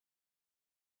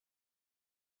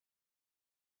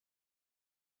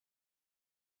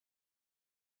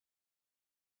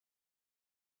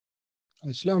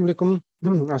Assalamu alaikum.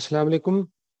 Assalamu alaikum.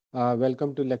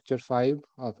 Welcome to lecture 5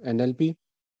 of NLP.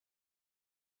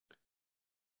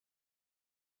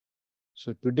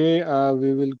 So today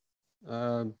we will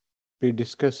uh, be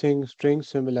discussing string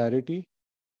similarity,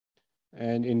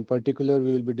 and in particular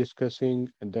we will be discussing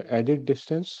the edit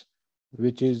distance,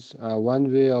 which is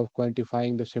one way of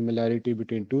quantifying the similarity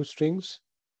between two strings.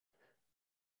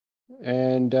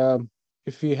 And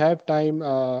if we have time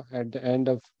at the end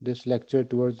of this lecture,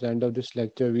 towards the end of this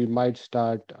lecture, we might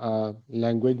start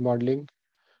language modeling,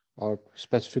 or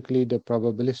specifically the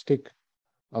probabilistic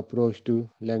approach to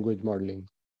language modeling.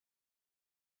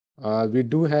 We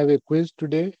do have a quiz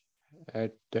today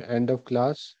at the end of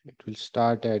class. It will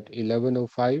start at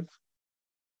 11:05.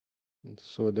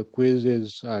 So the quiz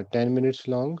is 10 minutes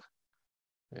long,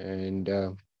 and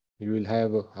you will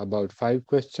have about 5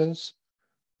 questions,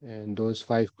 and those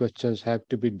 5 questions have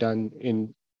to be done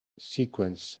in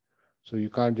sequence. So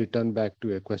you can't return back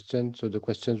to a question. So the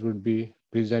questions would be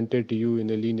presented to you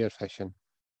in a linear fashion.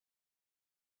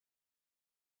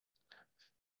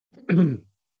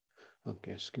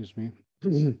 Okay, excuse me.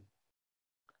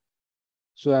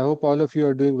 So I hope all of you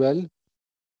are doing well.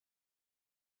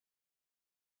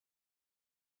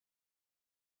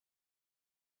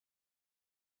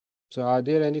 So are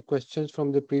there any questions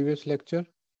from the previous lecture?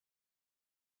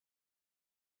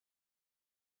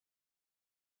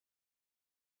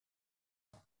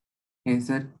 Hey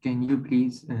sir, can you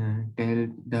please tell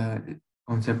the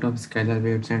concept of scalar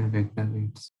weights and vector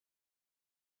weights?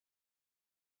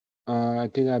 I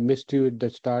think I missed you at the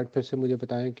start. फिर से मुझे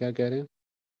बताएं क्या कह रहे हैं?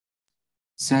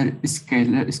 Sir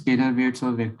scalar weights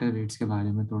और vector weights के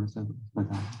बारे में थोड़ा सा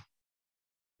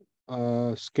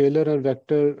बताएं. Scalar or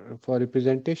vector for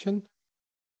representation?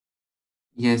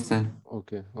 Yes sir.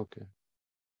 Okay, okay,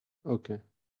 okay.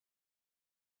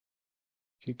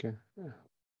 ठीक है.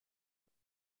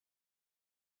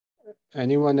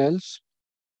 Anyone else?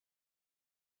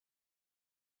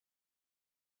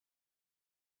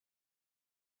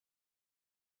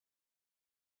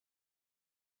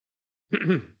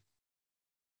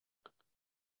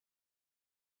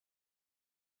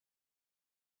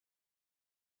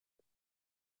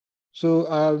 So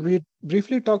we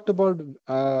briefly talked about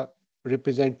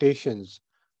representations,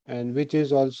 and which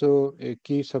is also a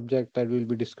key subject that we'll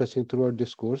be discussing throughout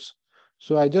this course.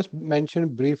 So I just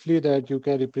mentioned briefly that you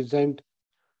can represent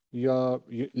your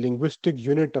linguistic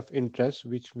unit of interest,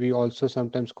 which we also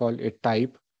sometimes call a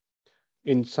type,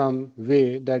 in some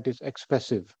way that is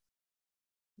expressive.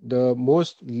 The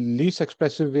most least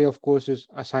expressive way, of course, is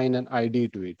assign an ID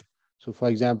to it. So, for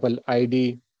example,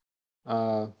 ID,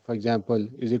 for example,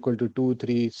 is equal to 2,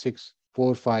 3, 6,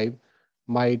 4, 5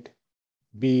 might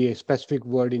be a specific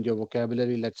word in your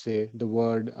vocabulary. Let's say the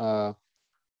word,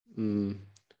 mm,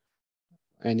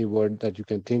 any word that you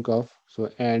can think of. So,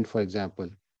 and for example.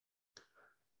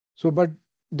 So, but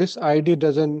this ID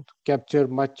doesn't capture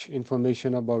much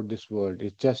information about this word.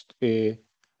 It's just a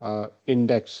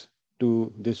index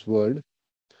to this word.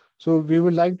 So we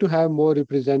would like to have more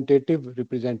representative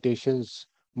representations,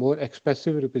 more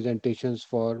expressive representations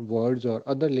for words or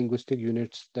other linguistic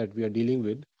units that we are dealing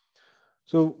with.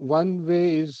 So one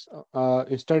way is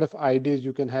instead of IDs,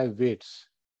 you can have weights.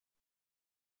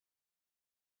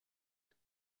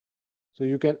 So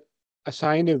you can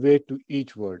assign a weight to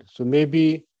each word. So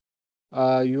maybe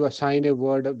you assign a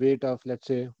word a weight of, let's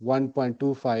say,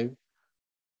 1.25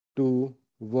 to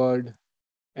word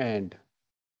and.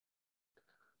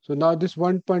 So now this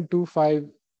 1.25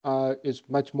 is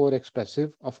much more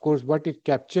expressive. Of course, what it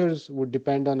captures would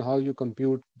depend on how you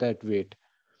compute that weight.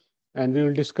 And we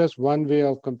will discuss one way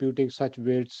of computing such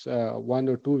weights, one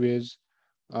or two ways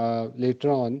later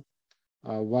on.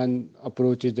 One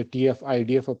approach is the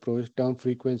TF-IDF approach, term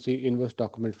frequency, inverse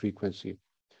document frequency.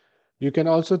 You can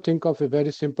also think of a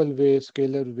very simple way,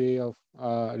 scalar way of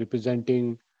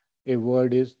representing a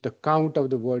word is the count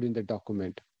of the word in the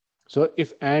document. So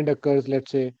if and occurs,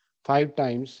 let's say 5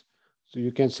 times, so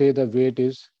you can say the weight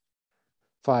is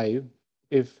 5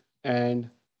 if and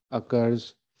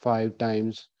occurs 5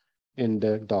 times in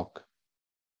the doc.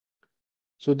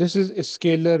 So this is a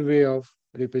scalar way of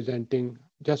representing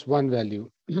just one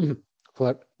value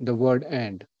for the word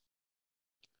and.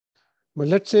 But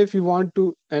let's say if you want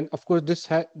to, and of course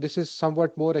this is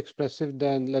somewhat more expressive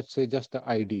than, let's say, just the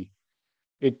ID.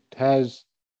 It has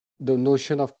the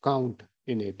notion of count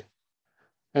in it.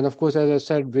 And of course, as I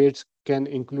said, weights can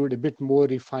include a bit more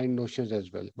refined notions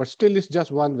as well, but still it's just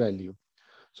one value.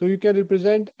 So you can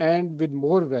represent and with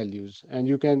more values, and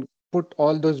you can put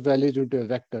all those values into a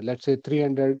vector, let's say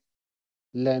 300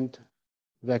 length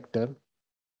vector.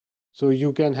 So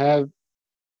you can have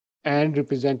and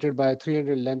represented by a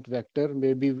 300 length vector,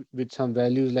 maybe with some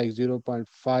values like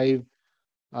 0.5,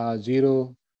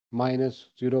 0, minus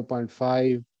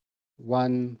 0.5,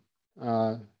 1,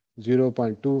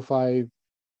 0.25,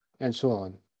 and so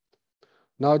on.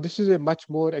 Now, this is a much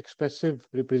more expressive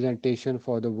representation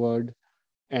for the word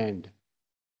and.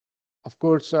 Of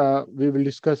course, we will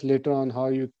discuss later on how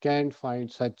you can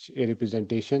find such a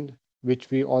representation, which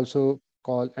we also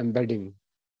call embedding,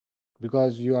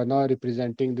 because you are now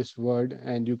representing this word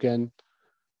and you can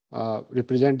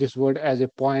represent this word as a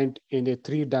point in a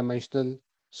three-dimensional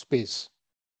space.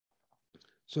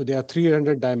 So there are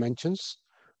 300 dimensions.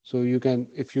 So you can,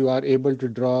 if you are able to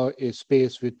draw a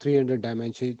space with 300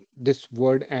 dimensions, this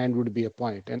word and would be a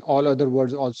point, and all other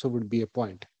words also would be a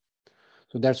point.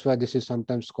 So that's why this is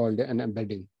sometimes called an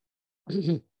embedding.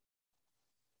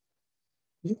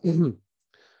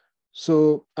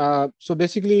 So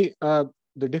basically,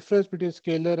 the difference between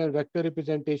scalar and vector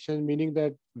representation, meaning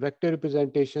that vector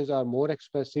representations are more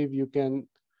expressive. You can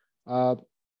uh,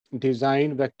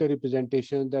 design vector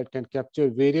representations that can capture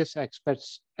various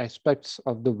aspects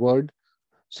of the word,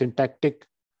 syntactic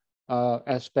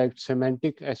aspects,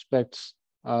 semantic aspects,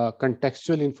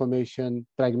 contextual information,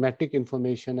 pragmatic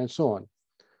information, and so on.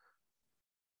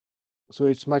 So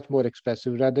it's much more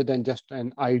expressive rather than just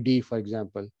an ID, for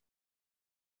example.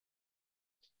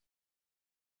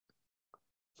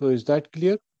 So is that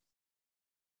clear?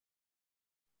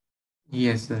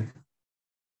 Yes, sir.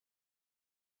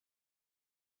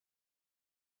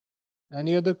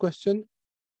 Any other question?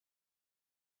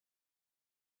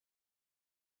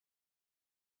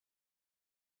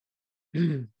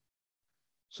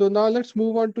 So now let's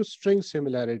move on to string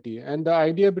similarity. And the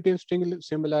idea between string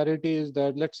similarity is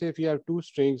that, let's say if you have two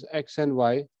strings, X and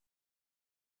Y,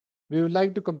 we would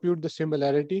like to compute the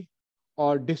similarity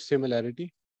or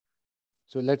dissimilarity.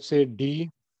 So let's say D,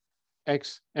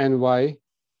 X, and Y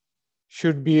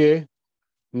should be a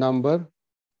number,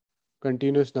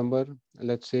 continuous number.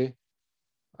 Let's say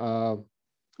uh,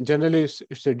 generally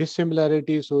it's a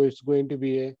dissimilarity. So it's going to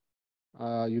be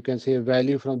a, you can say a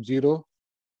value from 0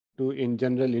 to in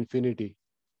general infinity.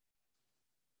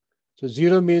 So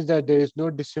 0 means that there is no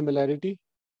dissimilarity,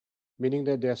 meaning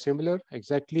that they are similar,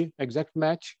 exact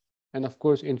match. And of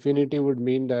course, infinity would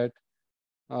mean that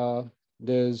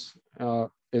there's a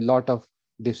lot of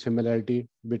dissimilarity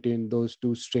between those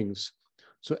two strings.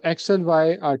 So X and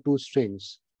Y are two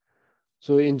strings.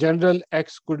 So in general,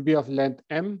 X could be of length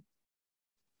M,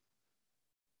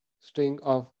 string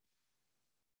of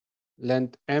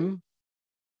length M,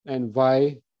 and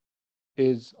Y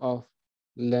is of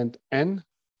length N.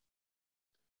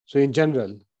 So in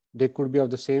general, they could be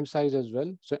of the same size as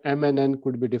well. So M and N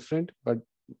could be different, but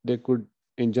they could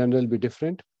in general be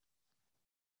different.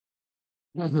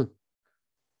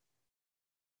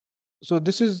 So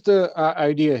this is the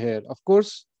idea here. Of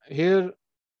course, here,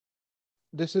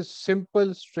 this is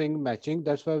simple string matching.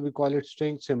 That's why we call it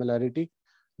string similarity.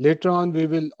 Later on, we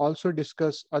will also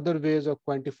discuss other ways of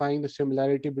quantifying the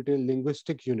similarity between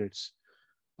linguistic units,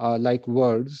 like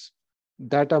words,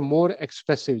 that are more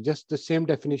expressive, just the same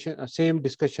definition, same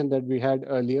discussion that we had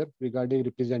earlier regarding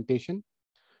representation.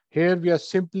 Here, we are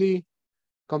simply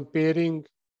comparing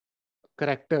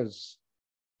characters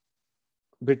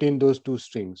between those two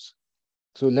strings.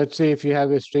 So let's say if you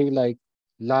have a string like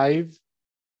live,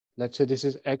 let's say this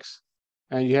is X,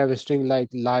 and you have a string like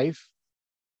life.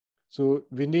 So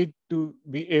we need to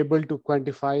be able to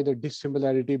quantify the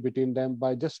dissimilarity between them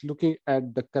by just looking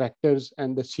at the characters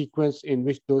and the sequence in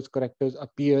which those characters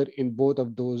appear in both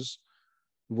of those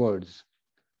words.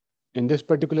 In this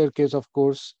particular case, of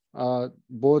course,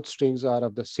 both strings are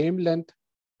of the same length.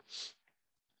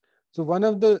 So one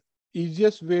of the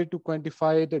easiest way to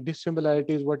quantify the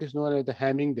dissimilarity is what is known as the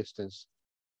Hamming distance.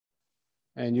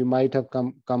 And you might have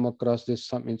come across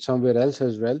this somewhere else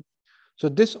as well. So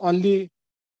this only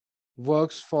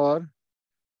works for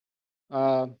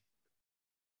uh,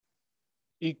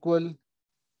 equal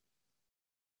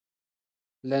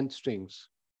length strings,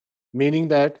 meaning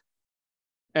that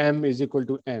M is equal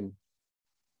to N.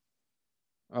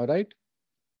 All right.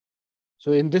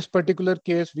 So in this particular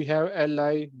case, we have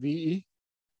LIVE,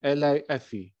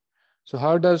 LIFE. So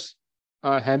how does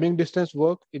Hamming distance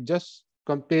work? It just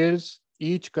compares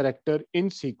each character in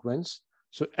sequence.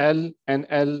 So L and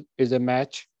L is a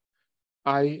match.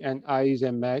 I and I is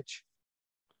a match.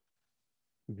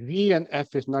 V and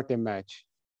F is not a match.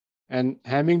 And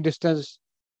Hamming distance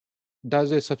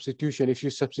does a substitution. If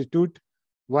you substitute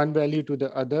one value to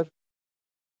the other,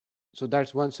 so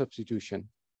that's one substitution.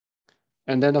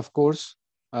 And then, of course,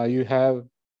 you have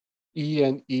E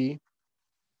and E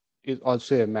is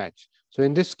also a match. So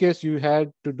in this case, you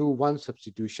had to do one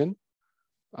substitution.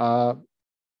 Uh,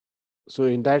 so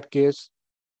in that case,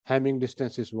 Hamming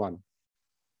distance is 1.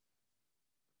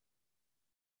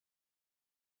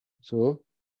 So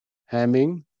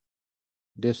Hamming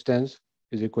distance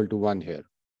is equal to 1 here.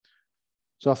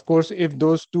 So of course, if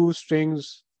those two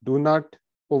strings do not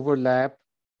overlap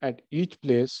at each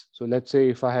place, so let's say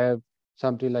if I have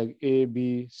something like A,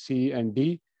 B, C, and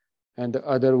D, and the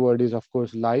other word is of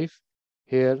course life,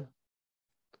 here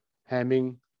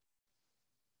Hamming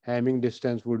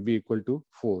distance would be equal to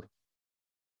 4.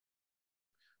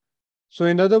 So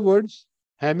in other words,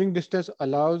 Hamming distance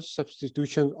allows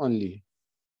substitution only.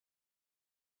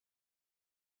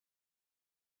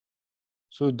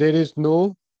 So there is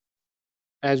no,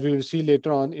 as we will see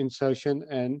later on, insertion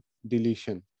and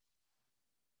deletion.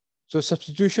 So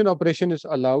substitution operation is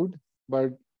allowed,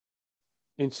 but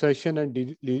insertion and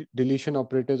deletion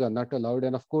operators are not allowed.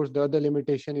 And of course, the other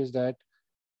limitation is that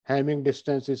Hamming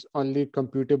distance is only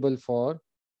computable for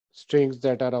strings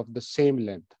that are of the same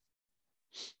length.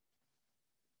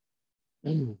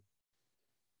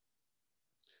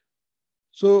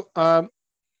 So,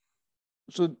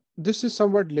 so this is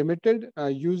somewhat limited.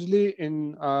 Usually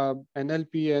in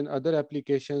NLP and other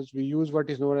applications, we use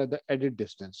what is known as the edit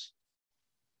distance.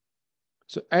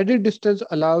 So edit distance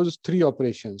allows 3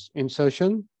 operations: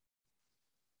 insertion,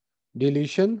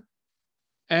 deletion,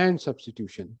 and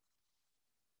substitution.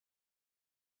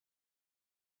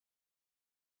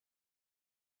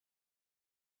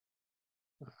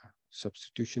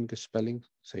 Substitution के spelling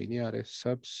सही नहीं आ रहे.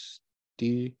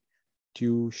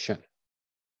 Substitution.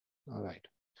 All right.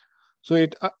 So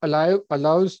it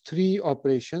allows 3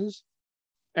 operations,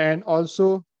 and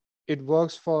also it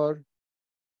works for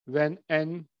when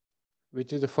n,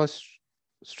 which is the first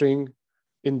string,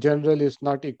 in general is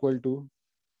not equal to.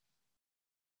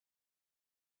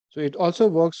 So it also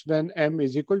works when m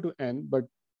is equal to n, but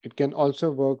it can also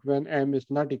work when m is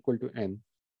not equal to n.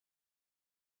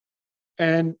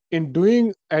 And in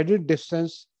doing edit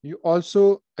distance, you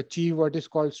also achieve what is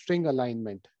called string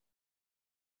alignment,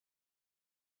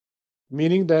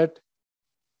 meaning that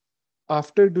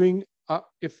after doing,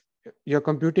 if you're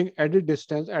computing edit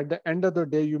distance, at the end of the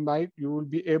day, you will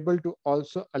be able to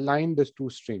also align these 2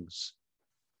 strings.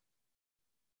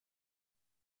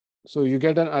 So you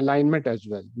get an alignment as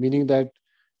well, meaning that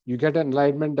you get an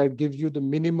alignment that gives you the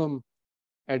minimum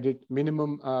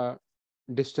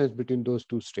distance between those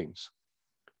 2 strings.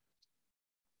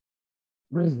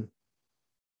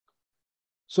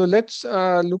 So let's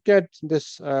look at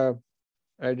this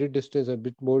edit distance a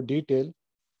bit more detail.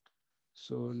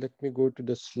 So let me go to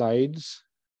the slides.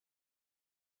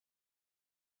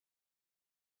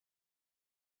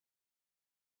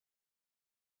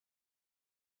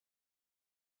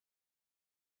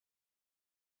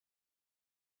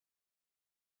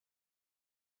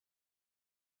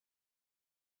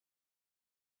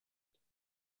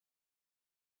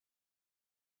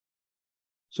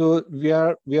 So we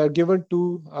are given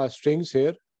 2 strings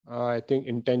here, I think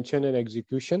intention and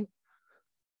execution.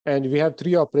 And we have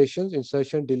 3 operations: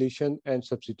 insertion, deletion, and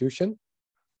substitution.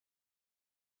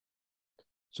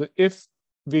 So if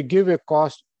we give a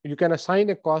cost, you can assign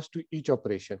a cost to each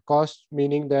operation. Cost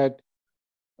meaning that,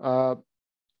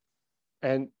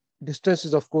 and distance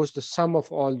is of course the sum of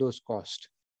all those costs.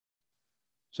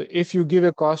 So if you give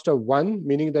a cost of 1,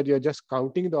 meaning that you're just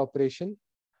counting the operation,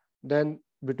 then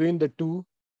between the 2,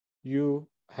 you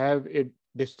have a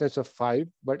distance of 5.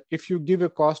 But if you give a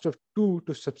cost of 2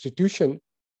 to substitution,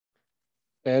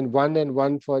 and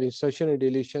 1 for insertion and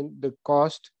deletion, the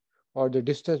cost or the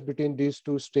distance between these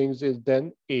 2 strings is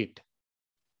then 8.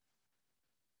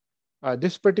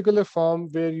 This particular form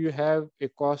where you have a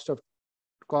cost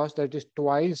that is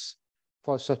twice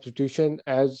for substitution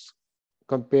as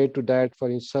compared to that for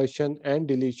insertion and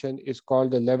deletion is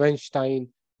called the Levenshtein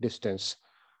distance,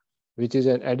 which is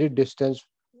an edit distance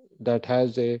that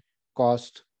has a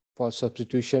cost for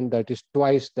substitution that is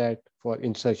twice that for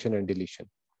insertion and deletion.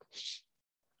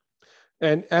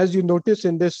 And as you notice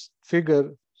in this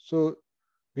figure, so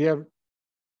we have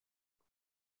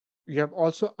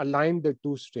also aligned the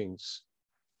 2 strings,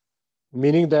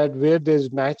 meaning that where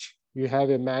there's match, you have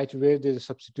a match; where there's a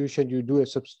substitution, you do a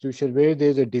substitution; where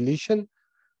there's a deletion,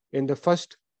 in the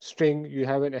first string, you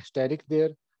have an asterisk there;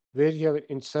 where you have an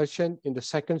insertion, in the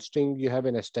second string, you have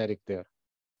an asterisk there.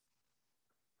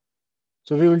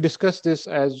 So we will discuss this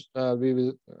as we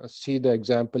will see the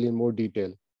example in more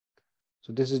detail.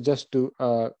 So this is just to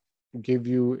give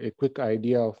you a quick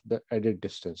idea of the edit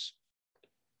distance.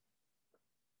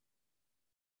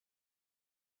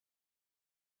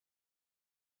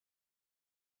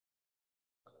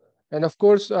 And of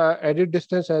course, edit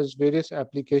distance has various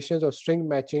applications, or string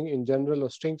matching in general, or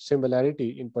string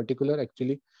similarity in particular,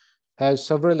 actually has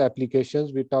several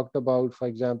applications. We talked about, for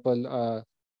example,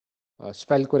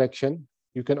 spell correction.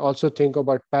 You can also think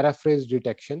about paraphrase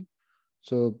detection.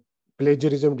 So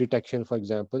plagiarism detection, for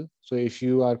example. So if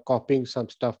you are copying some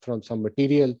stuff from some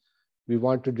material, we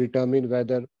want to determine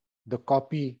whether the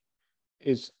copy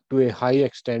is to a high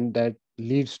extent that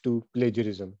leads to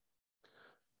plagiarism.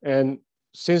 And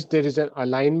since there is an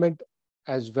alignment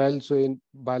as well, so in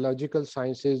biological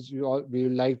sciences, we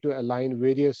like to align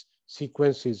various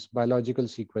sequences, biological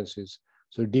sequences.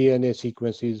 So DNA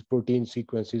sequences, protein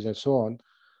sequences, and so on.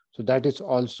 So that is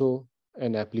also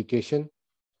an application.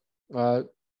 Uh,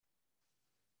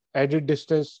 Edit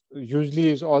distance usually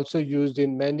is also used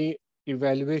in many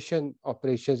evaluation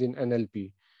operations in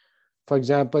NLP. For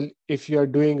example, if you are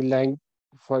doing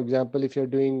if you're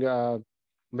doing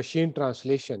machine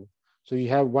translation, so you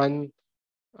have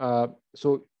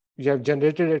so you have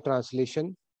generated a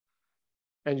translation,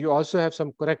 and you also have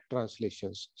some correct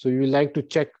translations. So you like to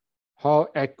check how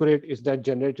accurate is that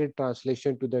generated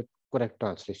translation to the correct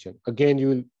translation. Again, you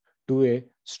will do a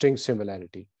string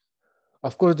similarity.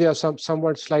 Of course, there are some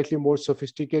somewhat slightly more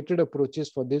sophisticated approaches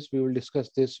for this. We will discuss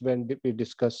this when we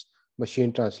discuss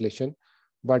machine translation.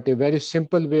 But a very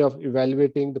simple way of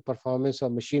evaluating the performance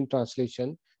of machine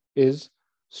translation is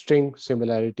string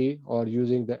similarity, or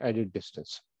using the edit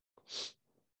distance.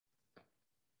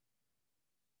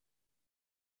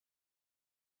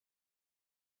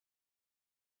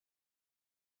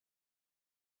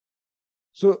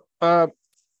 So,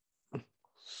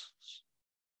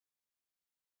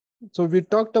 so we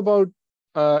talked about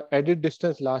edit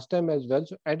distance last time as well.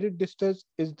 So edit distance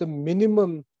is the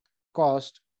minimum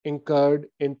cost incurred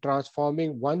in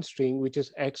transforming one string, which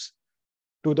is X,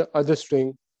 to the other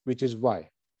string, which is Y.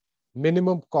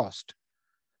 Minimum cost.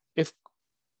 If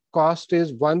cost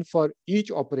is one for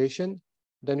each operation,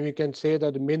 then we can say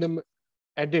that the minimum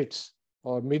edits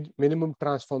or minimum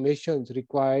transformations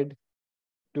required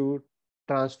to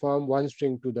transform one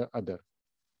string to the other.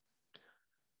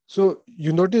 So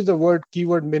you notice the word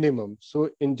keyword minimum. So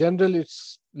in general, it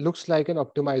looks like an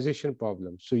optimization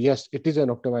problem. So yes, it is an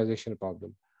optimization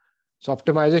problem. So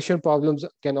optimization problems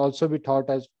can also be thought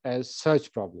as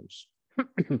search problems.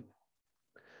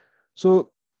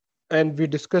 So, and we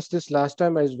discussed this last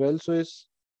time as well. So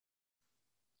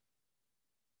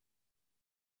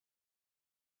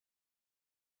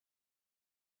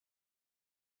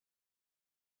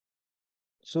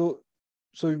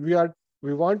so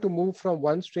we want to move from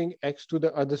one string X to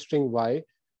the other string Y.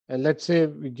 And let's say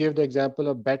we give the example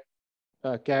of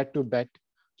cat to bet.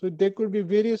 So there could be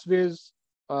various ways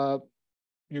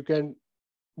you can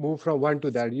move from one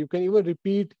to that. You can even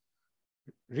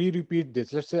re-repeat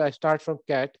this. Let's say I start from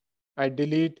cat, I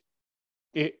delete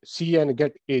C and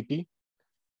get 80.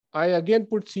 I again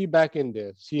put C back in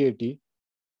there, C80.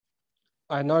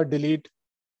 I now delete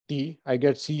T, I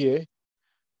get CA.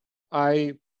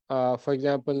 For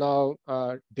example,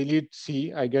 now delete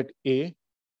C, I get A.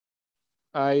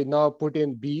 I now put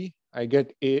in B, I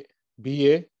get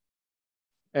BA.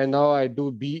 And now I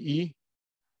do BE,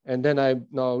 and then I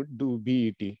now do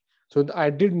BET. So I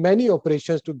did many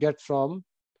operations to get from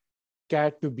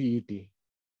cat to BET.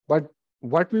 But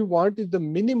what we want is the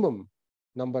minimum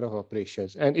number of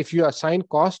operations. And if you assign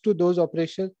cost to those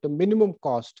operations, the minimum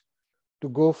cost to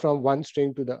go from one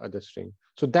string to the other string.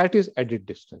 So that is edit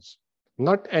distance,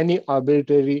 not any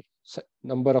arbitrary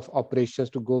number of operations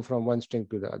to go from one string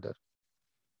to the other.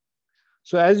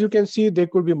 So as you can see, there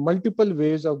could be multiple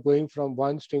ways of going from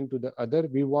one string to the other.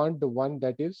 We want the one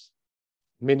that is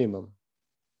minimum,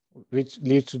 which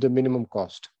leads to the minimum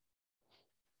cost.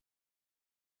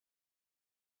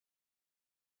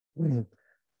 Mhm.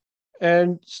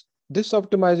 And this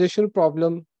optimization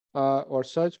problem or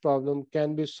search problem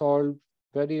can be solved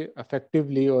very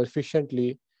effectively or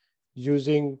efficiently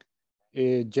using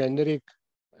a generic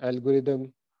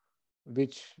algorithm,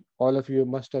 which all of you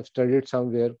must have studied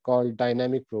somewhere, called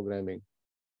dynamic programming.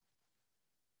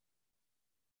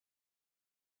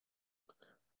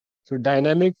 So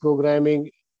dynamic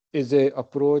programming is a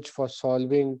approach for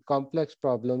solving complex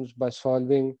problems by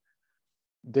solving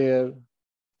their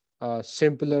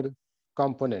simpler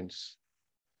components.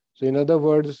 So in other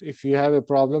words, if you have a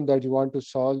problem that you want to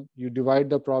solve, you divide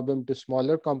the problem to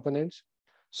smaller components,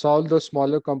 solve those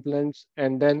smaller components,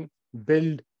 and then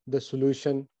build the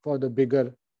solution for the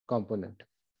bigger component.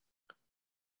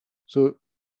 So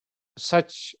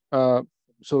such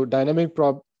so dynamic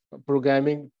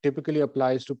programming typically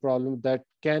applies to problems that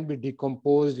can be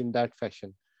decomposed in that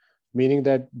fashion, meaning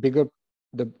that bigger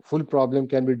the full problem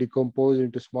can be decomposed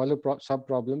into smaller sub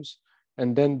problems,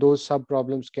 and then those sub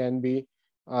problems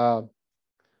uh,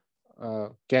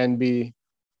 can be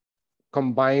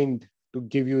combined to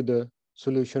give you the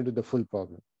solution to the full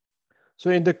problem. So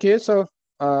in the case of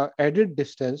edit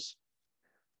distance,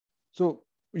 so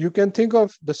you can think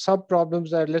of the sub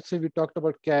problems that, let's say we talked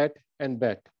about cat and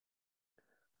bat.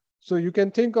 So you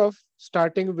can think of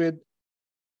starting with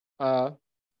uh,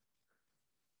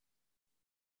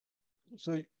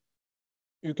 so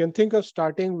you can think of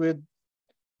starting with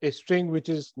a string which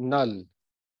is null,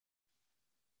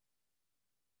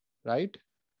 right?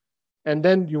 And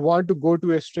then you want to go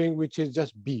to a string which is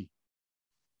just B.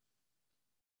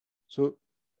 So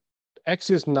X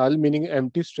is null, meaning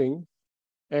empty string,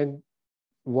 and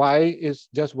Y is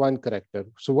just one character.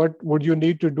 So what would you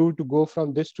need to do to go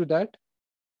from this to that?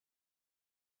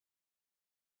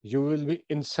 You will be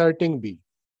inserting B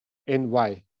in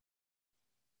Y,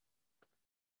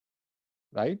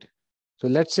 right? So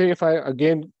let's say if I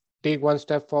again take one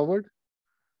step forward,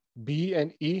 B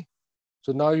and E.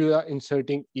 So now you are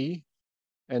inserting E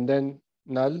and then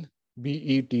null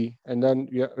BET, and then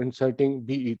you are inserting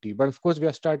BET. But of course, we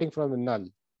are starting from a null.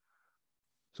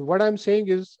 So what I'm saying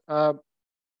is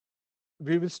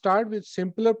we will start with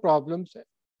simpler problems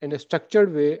in a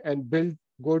structured way and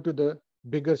go to the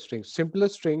bigger strings, simpler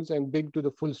strings and big to the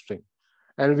full string.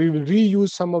 And we will reuse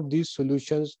some of these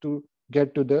solutions to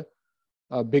get to the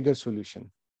bigger solution.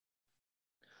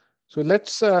 So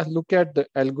let's look at the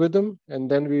algorithm, and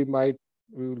then we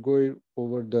will go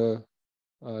over the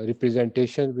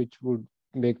representation, which would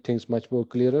make things much more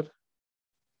clearer.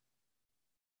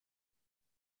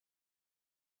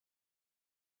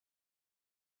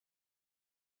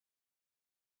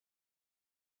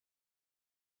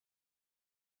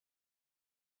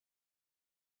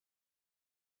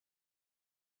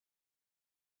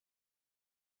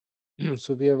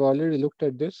 So we have already looked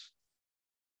at this.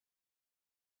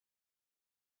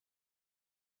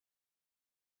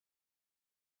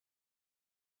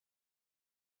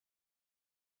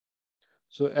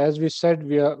 So as we said,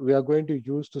 we are going to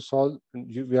use to solve,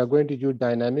 we are going to use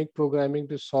dynamic programming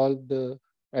to solve the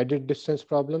edit distance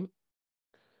problem.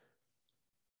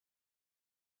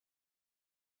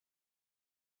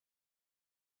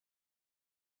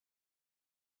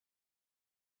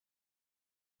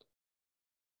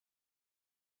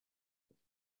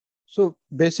 So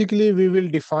basically, we will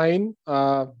define.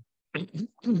 I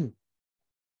think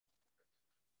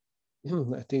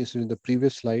it's in the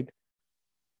previous slide.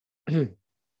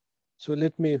 So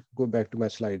let me go back to my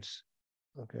slides.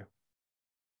 Okay.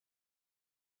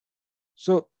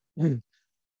 So,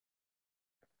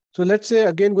 so let's say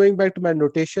again going back to my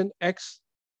notation, X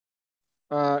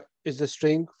is the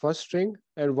string, first string,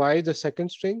 and Y is the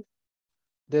second string.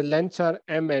 Their lengths are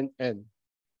M and N.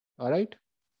 All right.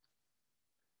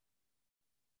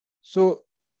 So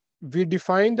we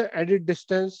define the edit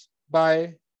distance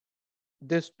by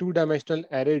this two-dimensional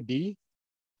array D,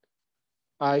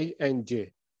 I, and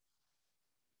J,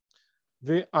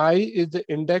 where I is the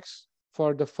index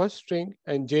for the first string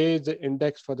and J is the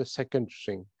index for the second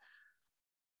string.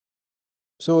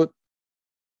 So,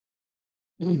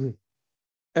 and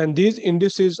these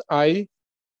indices I,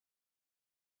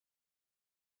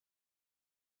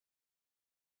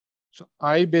 so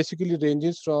I basically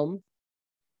ranges from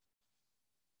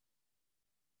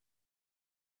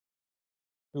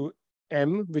to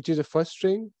M, which is the first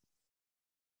string,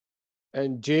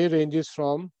 and J ranges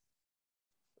from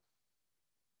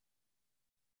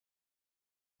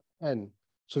N.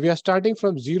 So we are starting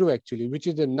from 0 actually, which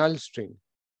is the null string.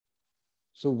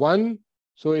 So 1,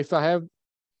 so if I have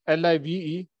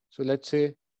LIVE, so let's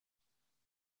say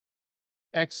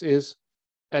X is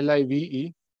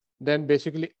LIVE, then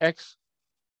basically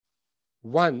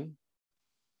X1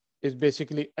 is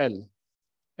basically L,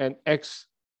 and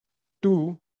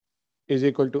X2 is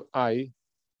equal to I,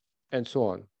 and so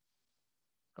on.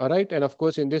 All right. And of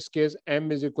course, in this case,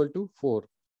 M is equal to 4.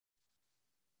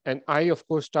 And I, of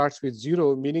course, starts with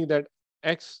 0, meaning that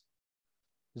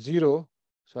X0,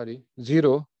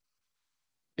 0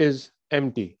 is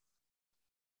empty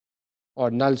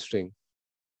or null string.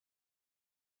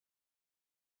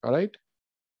 All right.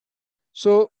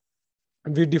 So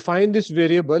we define this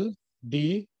variable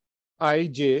Dij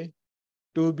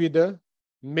to be the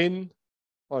min,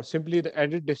 or simply the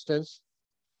edit distance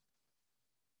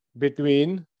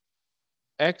between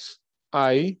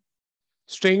xi,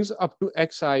 strings up to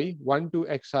xi, 1 to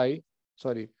xi,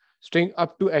 string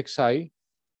up to xi.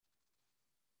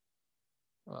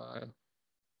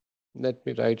 Let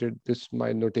me write it. This,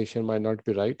 my notation might not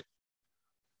be right.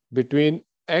 Between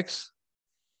x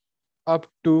up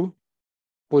to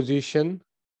position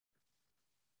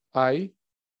I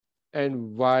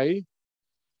and Y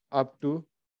up to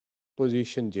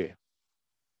position J.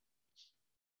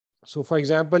 So for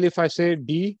example, if I say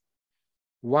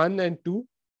D1 and 2,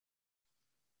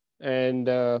 and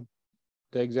the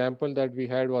example that we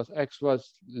had was X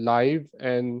was live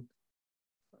and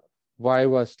Y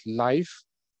was life.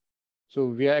 So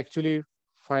we are actually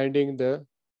finding the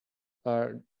uh,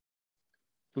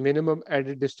 minimum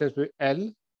added distance with L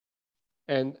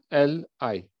and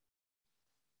Li.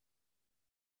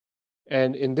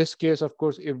 And in this case, of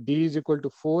course, if D is equal to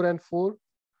 4 and 4,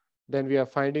 then we are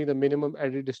finding the minimum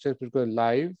added distance between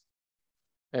live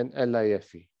and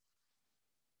LIFE.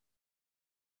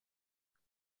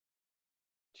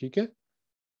 Okay?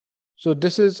 So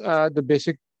this is the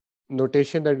basic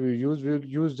notation that we use. We'll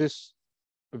use this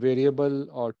variable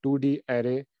or 2D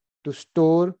array to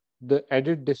store the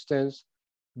added distance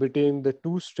between the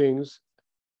two strings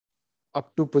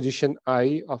up to position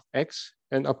I of X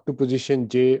and up to position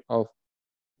J of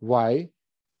Y.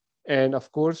 And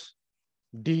of course,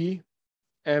 D,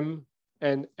 M,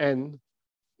 and N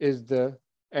is the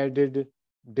added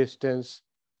distance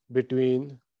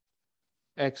between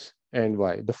X and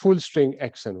Y, the full string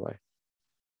X and Y.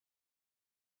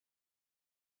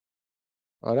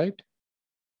 All right.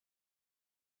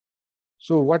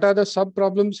 So what are the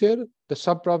sub-problems here? The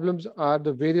sub-problems are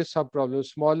the various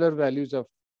sub-problems, smaller values of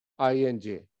I and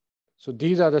J. So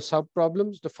these are the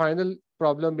sub-problems. The final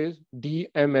problem is D,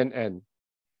 M, and N.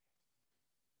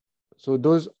 So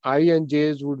those I and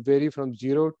J's would vary from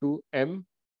 0 to M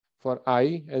for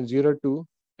I and 0 to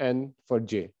N for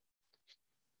J.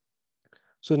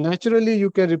 So naturally, you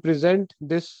can represent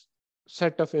this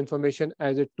set of information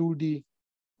as a 2D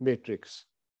matrix.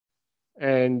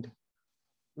 And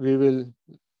we will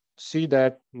see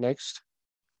that next.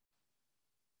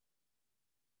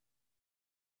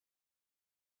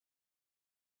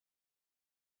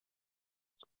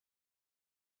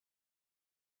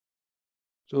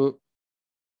 So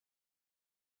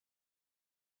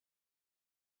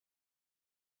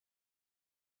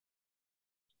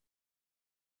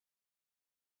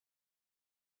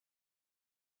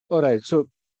all right, so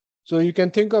you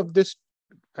can think of this.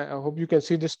 I hope you can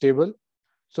see this table.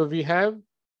 So we have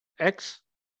X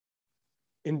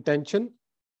intention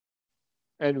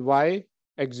and Y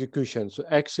execution. So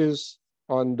X is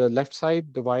on the left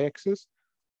side, the Y axis,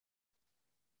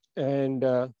 and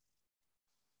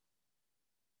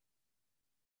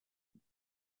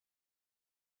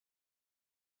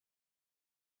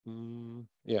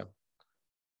yeah,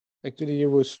 actually ये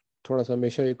वो थोड़ा सा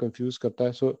हमेशा ये confuse करता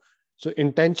है. So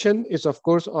intention is of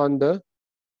course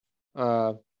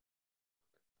uh,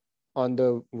 on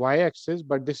the y-axis,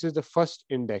 but this is the first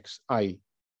index I,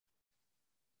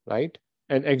 right?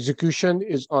 And execution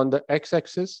is on the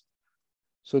x-axis,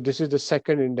 so this is the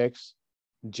second index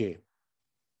J.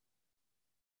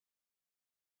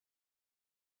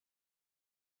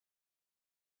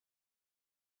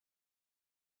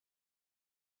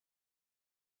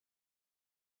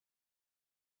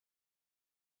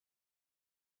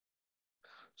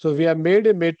 So we have made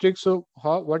a matrix. So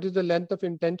what is the length of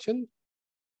intention?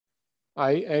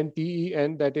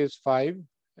 INTEN, that is 5.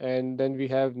 And then we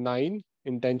have 9.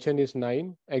 Intention is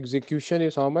 9. Execution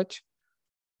is how much?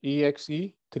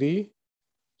 EXE 3.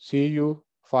 CU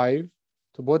 5.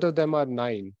 So both of them are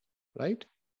 9, right?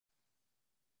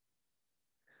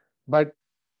 But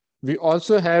we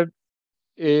also have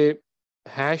a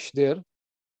hash there,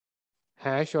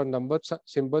 hash or number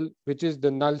symbol, which is the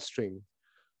null string.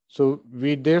 So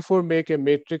we therefore make a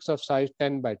matrix of size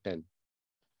 10 by 10.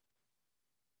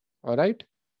 All right.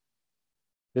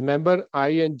 Remember, I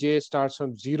and J starts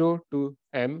from 0 to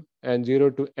M and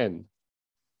 0 to N.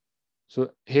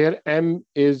 So here M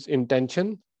is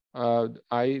intention.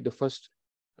 The first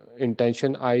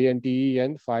intention,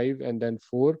 INTEN 5 and then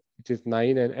 4, which is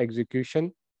 9, and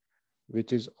execution,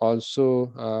 which is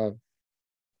also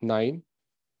 9.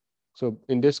 So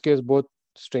in this case, both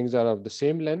strings are of the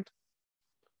same length.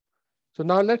 So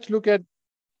now let's look at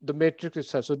the matrix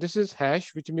itself. So this is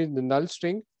hash, which means the null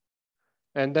string.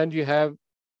 And then you have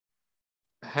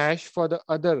hash for the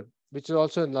other, which is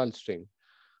also a null string.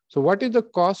 So what is the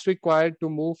cost required to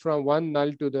move from one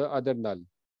null to the other null?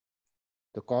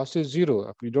 The cost is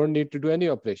 0. You don't need to do any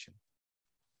operation,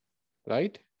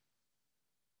 right?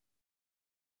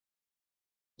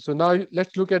 So now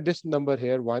let's look at this number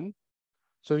here, 1.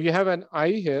 So you have an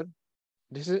I here.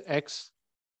 This is X.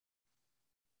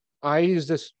 I is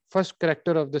the first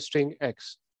character of the string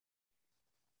X.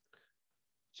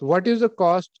 So what is the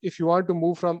cost if you want to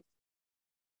move from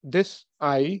this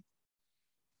I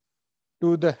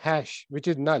to the hash, which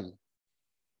is null?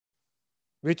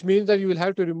 which means that you will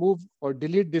have to remove or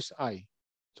delete this I.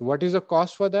 So what is the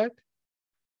cost for that?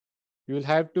 You will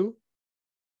have to,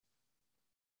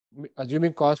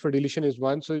 assuming cost for deletion is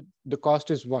 1, so the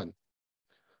cost is 1.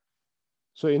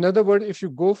 So in other words, if you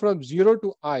go from 0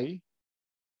 to I,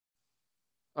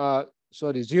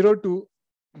 0 to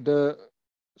the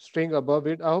string above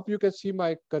it. I hope you can see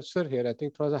my cursor here. I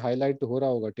think थोड़ा सा highlight तो हो रहा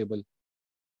होगा table.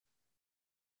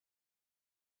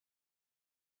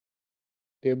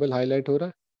 Table highlight हो रहा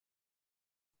है?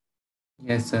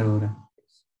 Yes, sir. हो रहा है.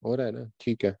 हो रहा है ना?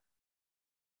 ठीक है.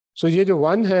 So ये जो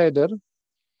 1 है इधर,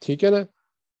 ठीक है ना?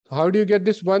 How do you get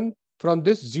this 1? From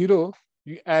this 0,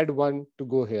 you add 1 to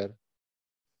go here.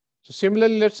 So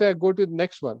similarly, let's say I go to the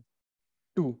next one,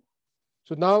 2.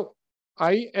 So now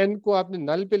I n को आपने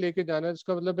null पे लेके जाना है,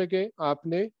 इसका मतलब है कि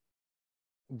आपने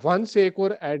 1 से एक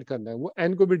और ऐड करना है, वो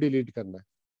n को भी डिलीट करना है.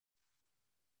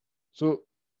 So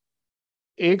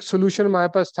एक सोल्यूशन हमारे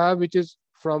पास था which is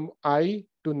from I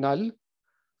to null,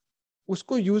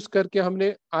 उसको यूज करके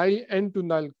हमने आई एन टू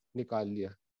नल निकाल लिया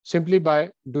simply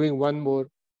by doing one more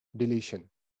deletion.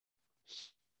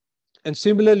 And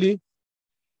similarly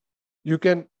you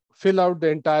can fill out the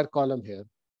entire column here.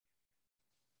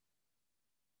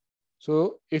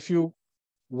 So if you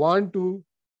want to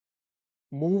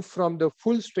move from the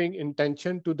full string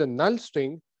intention to the null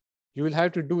string, you will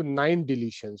have to do 9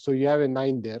 deletions. So you have a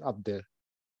 9 there, up there.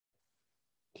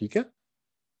 ठीक है?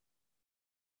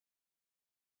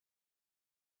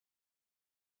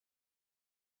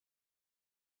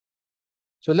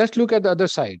 So let's look at the other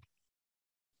side.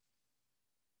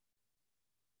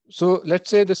 So let's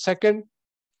say the second.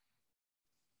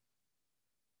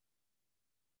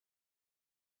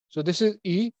 So this is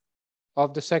E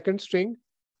of the second string.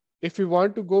 If you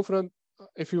want to go from,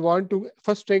 if you want to,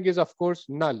 first string is of course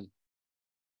null.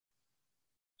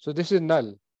 So this is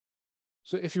null.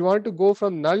 So if you want to go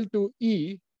from null to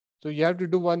E, so you have to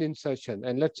do one insertion.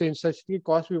 And let's say insertion की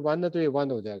cost भी 1 है तो ये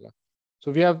 1 हो जाएगा.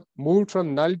 So we have moved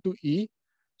from null to E.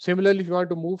 Similarly, if you want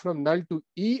to move from null to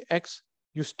EX,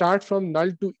 you start from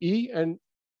null to E and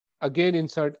again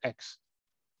insert X.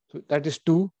 So that is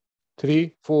 2,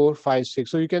 3, 4, 5,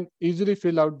 6. So you can easily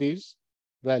fill out these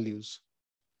values.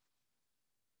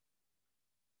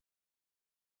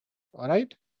 All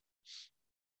right.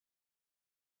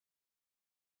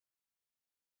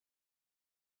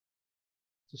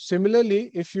 So similarly,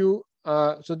 if you,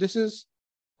 so this is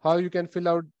how you can fill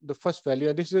out the first value.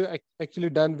 And this is actually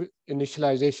done with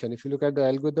initialization. If you look at the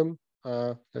algorithm,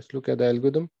 let's look at the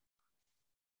algorithm.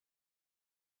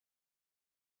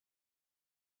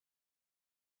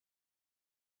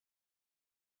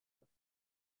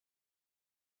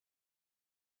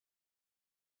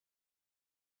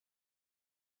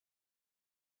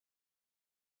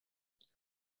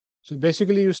 So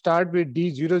basically you start with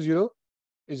D00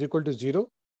 is equal to 0,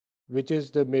 which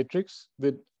is the matrix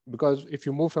with, because if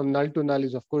you move from null to null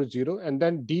is of course 0, and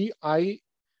then DI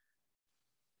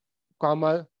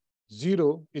comma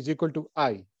 0 is equal to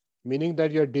I, meaning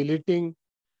that you're deleting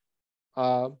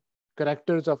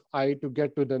characters of I to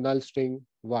get to the null string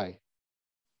Y.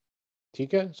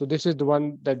 ठीक है? So this is the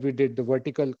one that we did, the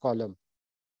vertical column.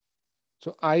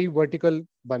 So I vertical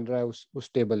बन रहा है उस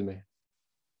table में.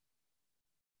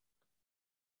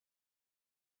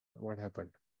 What happened?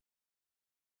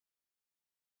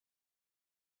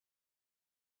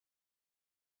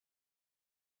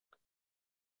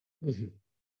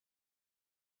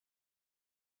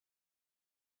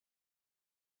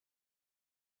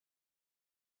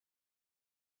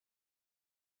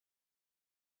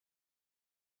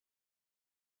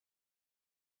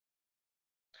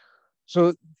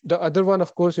 So the other one,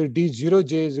 of course, is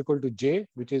D0J is equal to J,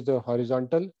 which is the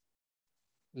horizontal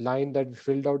line that we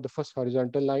filled out, the first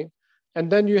horizontal line. And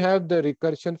then you have the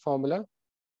recursion formula.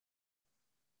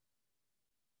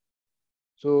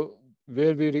 So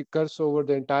where we recurse over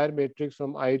the entire matrix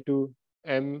from I to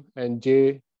M and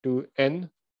J to N.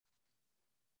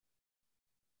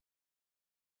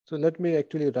 So let me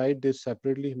actually write this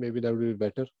separately. Maybe that will be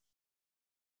better.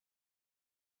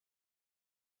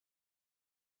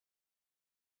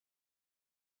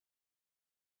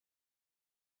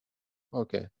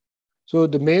 Okay. So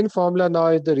the main formula now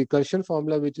is the recursion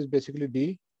formula, which is basically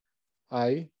D,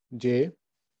 I, J.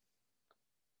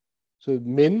 So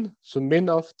min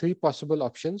of 3 possible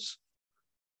options.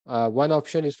 One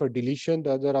option is for deletion.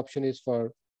 The other option is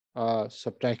for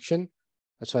subtraction.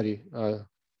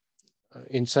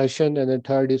 Insertion, and the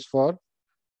third is for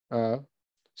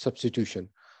substitution.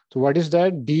 So what is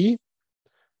that? D,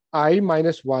 I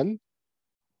minus 1,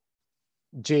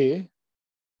 J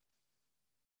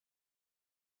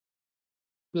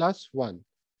plus 1.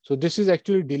 So this is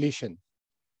actually deletion.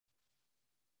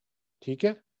 ठीक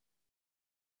है.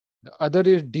 The other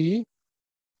is D,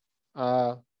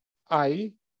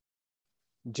 I,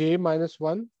 J minus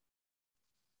 1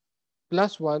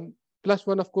 plus 1. Plus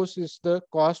 1, of course, is the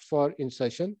cost for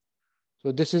insertion.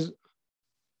 So this is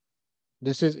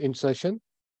insertion.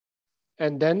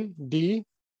 And then D,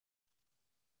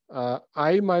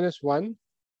 I minus 1,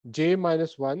 J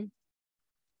minus 1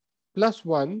 plus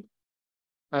 1.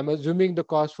 I'm assuming the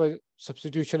cost for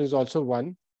substitution is also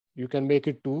 1. You can make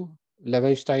it 2.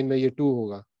 Levenstein में ये 2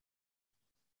 होगा.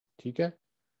 ठीक है.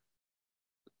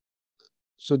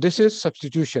 So this is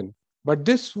substitution. But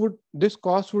this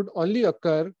cost would only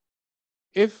occur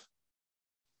if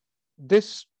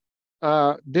this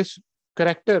this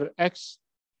character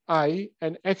xi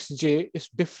and xj is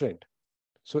different.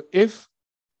 So if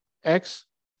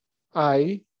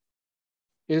xi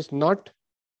is not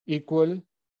equal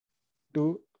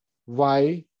to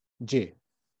yj,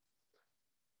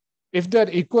 if they are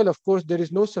equal, of course, there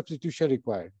is no substitution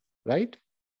required, right?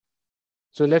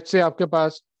 So let's say आपके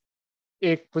पास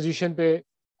एक position पे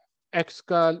x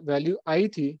का value i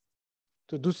थी,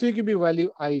 तो दूसरे की भी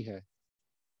value i है,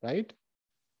 राइट?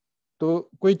 तो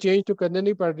कोई चेंज तो करना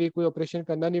नहीं पड़ रही, कोई ऑपरेशन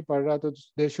करना नहीं पड़ रहा, तो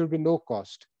there should be no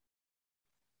cost.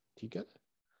 ठीक है.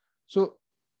 सो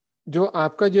जो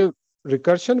आपका जो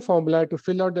recursion formula to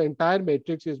fill out the entire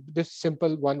matrix is this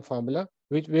simple one formula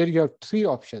where you have 3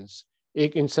 options.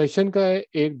 एक insertion का है,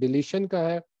 एक deletion का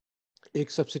है,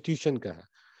 एक substitution का है.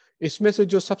 इसमें से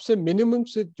जो सबसे मिनिमम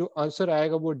से जो आंसर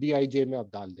आएगा वो dij में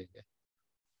आप डाल देंगे.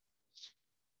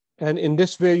 And in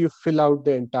this way you fill out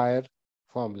the entire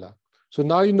formula. So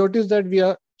now you notice that we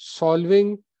are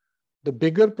solving the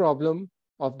bigger problem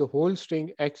of the whole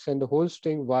string x and the whole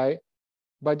string y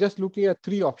by just looking at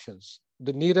 3 options,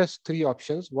 the nearest 3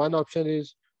 options. One option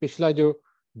is पिछला जो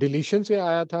deletion से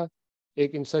आया था,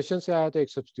 एक insertion से आया था, एक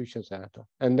substitution से आया था,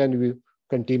 and then we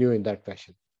continue in that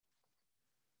fashion.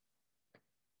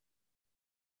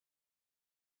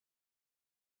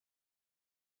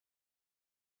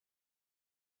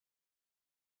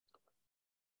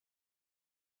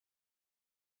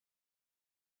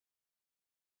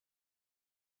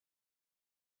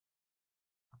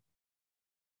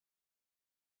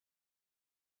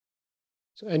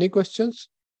 So any questions?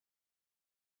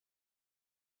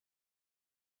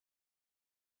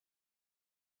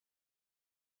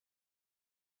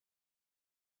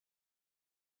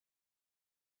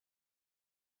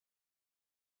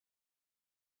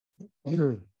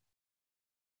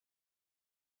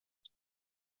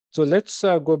 So let's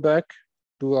go back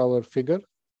to our figure.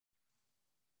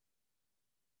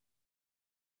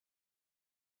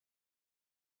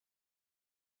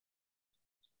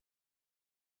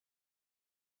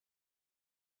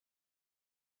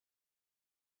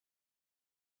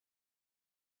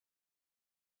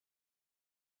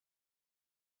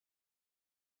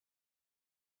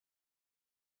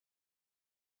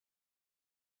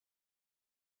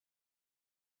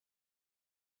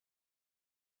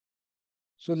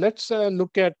 So let's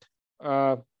look at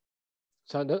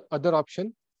some other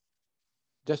option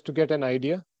just to get an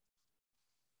idea.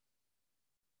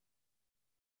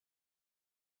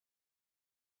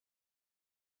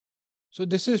 So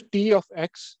this is t of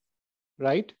x,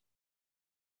 right?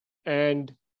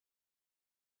 And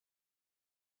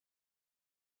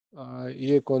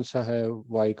ये कौन सा है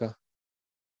y का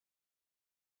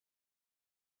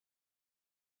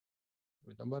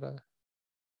number है.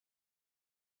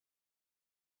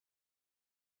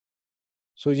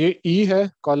 सो ये e है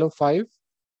column 5.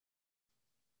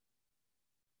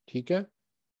 ठीक है.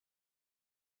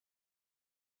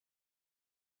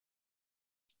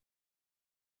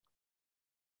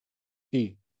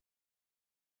 t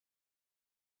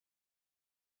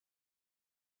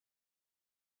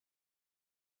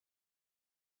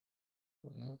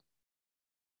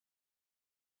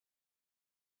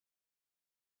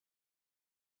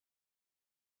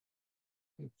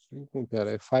क्यों कह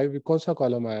रहे 5 कौन सा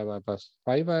कॉलम आया हमारे पास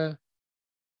 5 आया.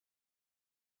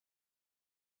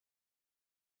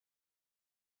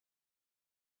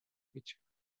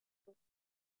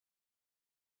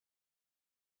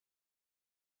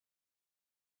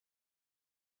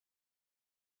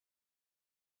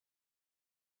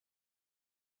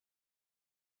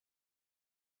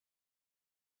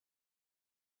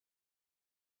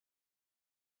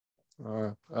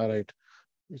 राइट.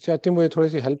 इससे आई थिंक मुझे थोड़ी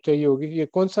सी हेल्प चाहिए होगी. ये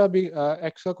कौन सा भी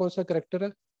एक्स का कौन सा करेक्टर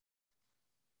है.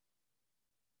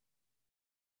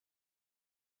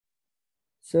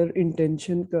 सर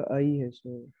इंटेंशन का आई है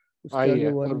सर, उसके आई आगे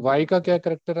है. और वन. वाई का क्या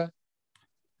करेक्टर है.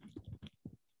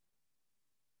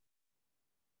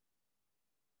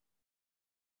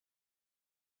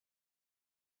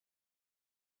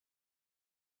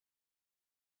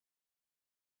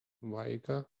 y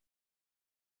का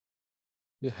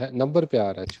ये है नंबर पे आ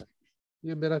रहा है। अच्छा,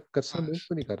 ये मेरा कर्सर मूव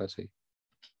तो नहीं कर रहा सही।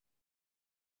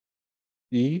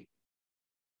 ई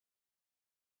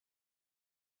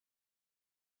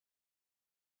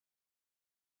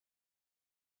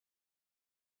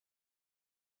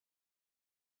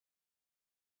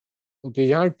ओके,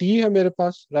 यहाँ टी है मेरे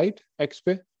पास राइट एक्स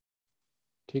पे,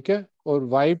 ठीक है, और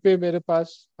y पे मेरे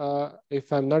पास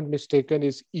if I am not mistaken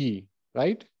is E,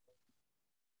 right,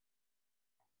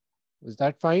 is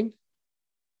that fine?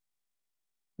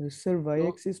 Sir Y तो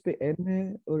एक्सिस पे n है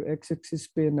और x एक्सिस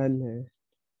पे नल है।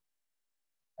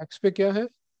 एक्स पे क्या है?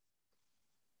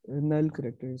 नल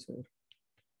करेक्ट है सर।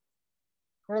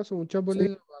 थोड़ा सा ऊंचा बोले,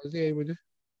 सर आवाज नहीं आई मुझे।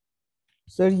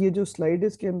 सर ये जो स्लाइड है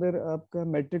इसके अंदर आपका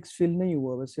मैट्रिक्स फिल नहीं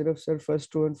हुआ, बस सिर्फ sir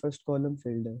first row and first column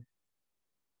field है।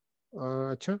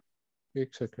 अच्छा,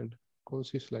 एक सेकंड, कौन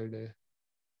सी स्लाइड है?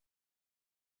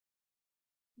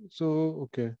 सो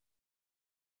ओके,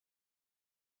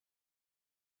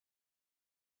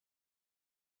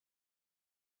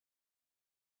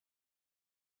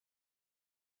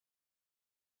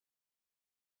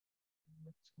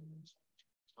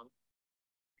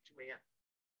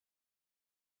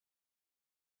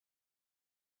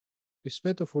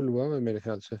 इसमें तो फुल हुआ है मेरे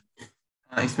ख्याल से।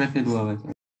 हाँ, इसमें फिर हुआ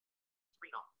वैसे।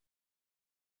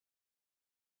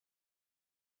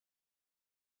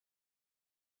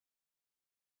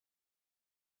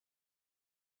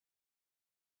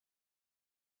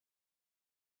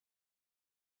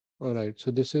 Alright,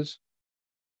 so this is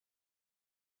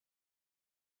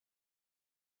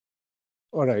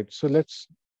alright, so let's,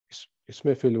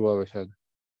 इसमें फिल हुआ है शायद।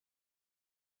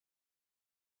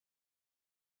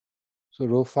 सो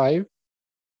रो 5,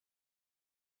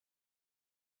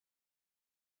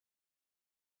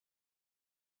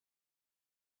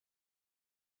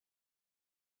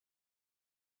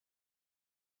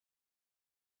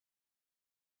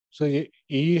 सो ये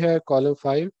ई है column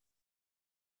 5।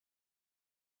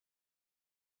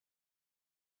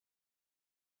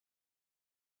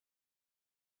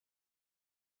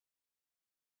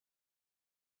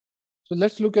 So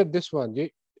let's look at this one, ये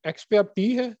एक्स पे अब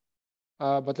टी है,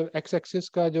 मतलब एक्स एक्सिस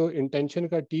का जो इंटेंशन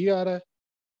का टी आ रहा है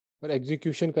और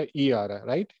एग्जीक्यूशन का ई आ रहा है,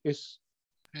 राइट, इस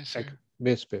Yes, sir.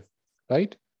 बेस पे,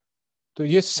 राइट। तो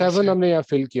ये Yes, 7 sir. हमने यहाँ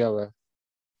फिल किया हुआ है।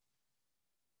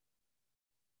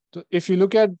 तो if you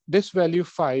look at this value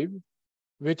 5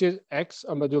 which is x,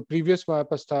 जो प्रीवियस हमारे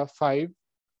पास था 5,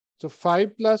 तो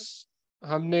 5 प्लस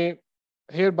हमने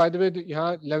हेयर बाय द वे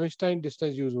यहाँ लेवेंस्टाइन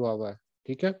डिस्टेंस यूज हुआ है,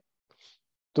 ठीक है।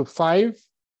 तो 5,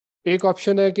 एक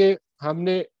ऑप्शन है कि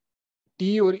हमने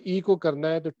टी और ई को करना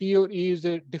है, तो टी और E is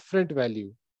a different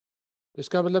value,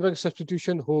 इसका मतलब है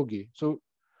सब्सटीट्यूशन होगी।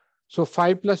 सो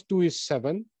 5 + 2 =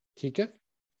 7, ठीक है।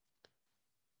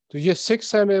 तो ये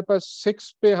 6 है मेरे पास,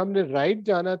 6 पे हमने राइट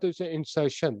जाना, तो इसे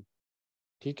इंसर्शन,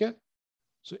 ठीक है।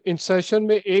 सो इंसर्शन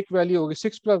में एक वैल्यू होगी,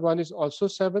 6 + 1 इज ऑल्सो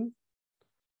 7।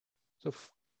 तो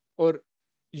और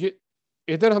ये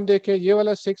इधर हम देखें, ये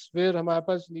वाला 6 वेयर हमारे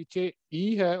पास नीचे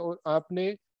ई है और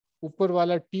आपने ऊपर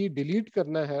वाला टी डिलीट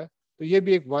करना है, तो ये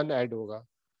भी एक 1 ऐड होगा।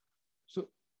 सो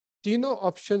तीनों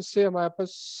ऑप्शन से हमारे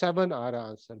पास 7 आ रहा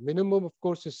answer, minimum of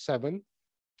course is 7।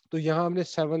 तो यहाँ हमने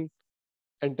 7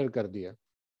 एंटर कर दिया।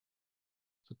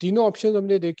 तो तीनों ऑप्शन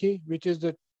हमने देखी, which is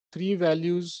the 3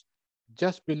 values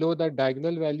just below the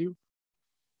diagonal value,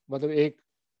 मतलब एक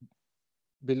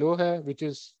बिलो है विच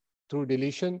इज थ्रू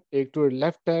डिलीशन, एक टू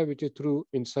लेफ्ट है विच इज थ्रू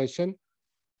इंसर्शन,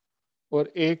 और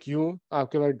एक यूं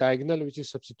आपके पास डायगोनल विच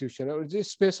इज सब्सटीट्यूशन है, और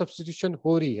जिस पे सब्सटीट्यूशन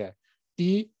हो रही है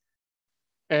टी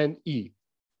एंड ई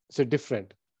से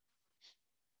डिफरेंट,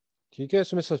 ठीक है,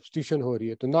 इसमें सब्सटीट्यूशन हो रही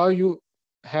है। तो now you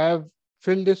have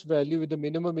fill this value with the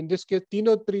minimum, in this case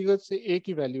तीनों तरीके से एक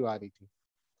ही वैल्यू आ रही थी।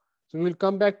 So we will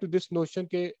come back to this notion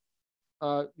के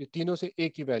ये तीनों से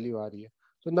एक ही वैल्यू आ रही है।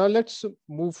 तो नाउ लेट्स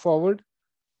मूव फॉरवर्ड।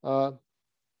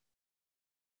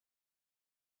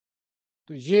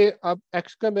 तो ये अब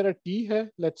x का मेरा t है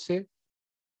लेट्स से,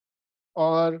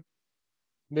 और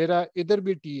मेरा इधर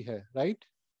भी t है, राइट,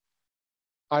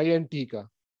 int का।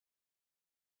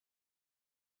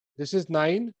 This is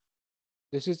 9,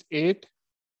 this is 8,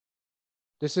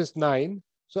 this is 9।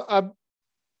 सो अब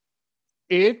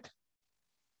 8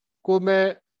 को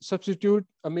मैं substitute,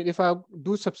 I mean if I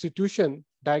do substitution,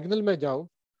 diagonal में जाऊं,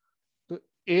 तो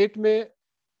 8 में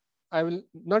I will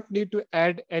not need to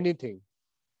add anything,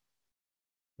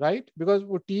 right, because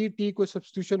वो टी को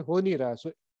सब्सटीट्यूशन हो नहीं रहा।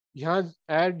 सो यहाँ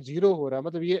ऐड 0 हो रहा है,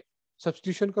 मतलब ये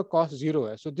सब्सटीट्यूशन का कॉस्ट 0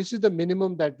 है। So this is the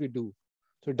minimum that we do.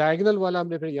 So diagonal वाला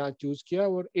हमने फिर यहाँ चूज किया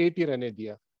और 8 ही रहने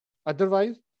दिया।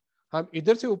 अदरवाइज हम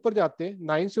इधर से ऊपर जाते,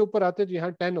 9 से ऊपर आते तो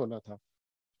यहाँ 10 होना था,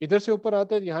 इधर से ऊपर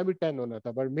आते तो यहाँ भी 10 होना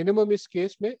था, बट मिनिमम इस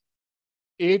केस में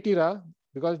 8 ही रहा,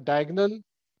 because diagonal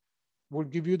would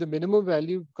give you the minimum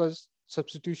value, because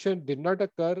substitution did not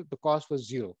occur, the cost was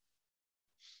 0.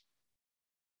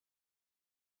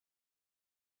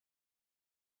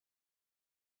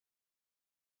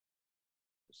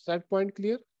 Is that point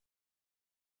clear?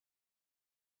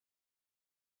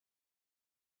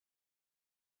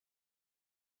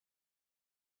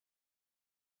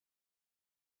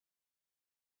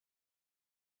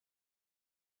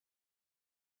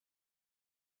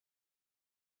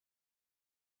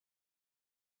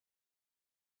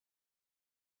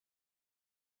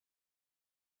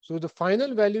 So the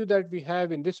final value that we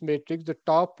have in this matrix, the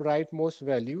top rightmost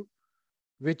value,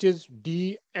 which is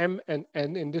D, M, and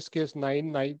N, in this case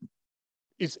 9, 9,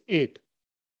 is 8.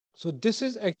 So this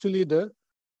is actually the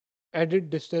added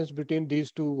distance between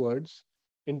these two words,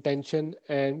 intention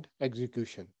and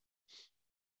execution.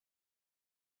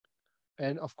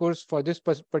 And of course, for this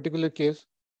particular case,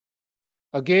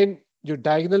 again, जो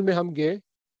diagonal में हम गए,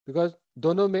 because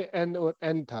दोनों में N और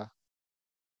N था.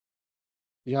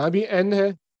 यहाँ भी N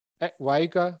है, Y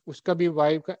का, उसका भी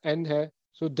Y का N है.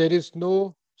 So there is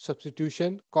no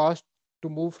substitution. Cost to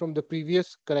move from the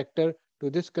previous character to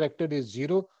this character is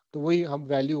 0. तो वही हम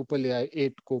वैल्यू ऊपर ले आए,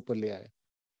 8 को ऊपर ले आए.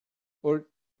 और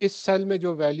इस सेल में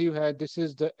जो वैल्यू है, this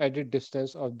is the added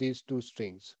distance of these two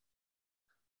strings.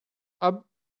 अब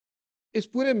इस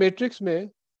पूरे मैट्रिक्स में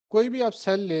कोई भी आप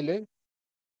सेल ले लें,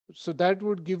 so that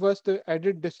would give us the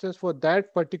added distance for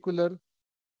that particular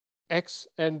x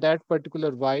and that particular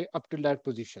y up to that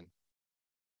position.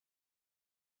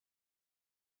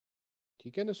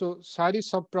 ठीक है ना? So सारी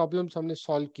सब प्रॉब्लम्स हमने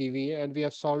सॉल्व की हुई है, and we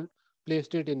have solved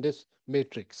placed it in this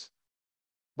matrix.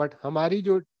 But हमारी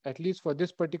जो at least for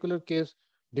this particular case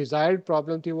desired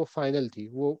problem थी, वो फाइनल थी,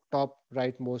 वो टॉप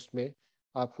राइट मोस्ट में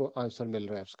आपको आंसर मिल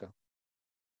रहा है उसका.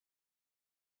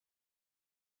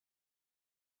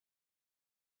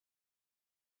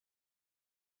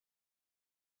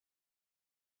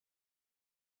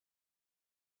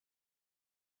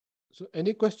 So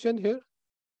any question here?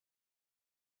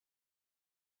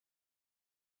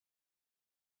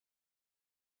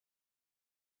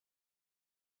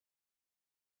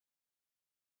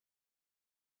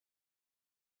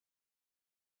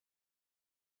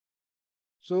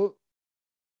 So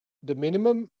the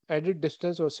minimum added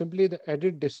distance, or simply the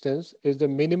added distance, is the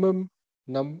minimum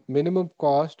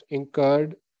cost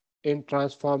incurred in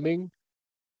transforming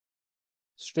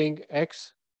string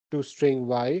x to string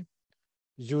y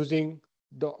using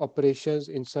the operations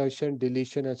insertion,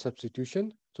 deletion, and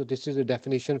substitution. So this is a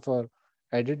definition for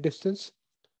added distance.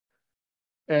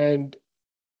 And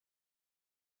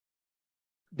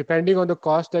depending on the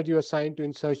cost that you assign to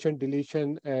insertion,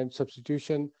 deletion, and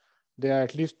substitution, there are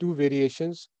at least two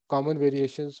variations, common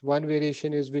variations. One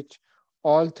variation is which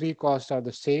all three costs are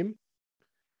the same,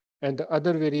 and the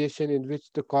other variation in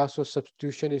which the cost of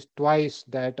substitution is twice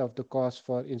that of the cost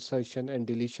for insertion and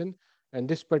deletion. And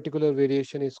this particular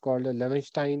variation is called the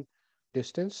Levenstein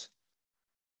distance.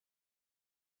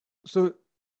 So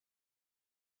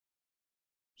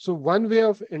one way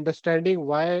of understanding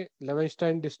why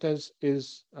Levenstein distance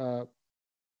is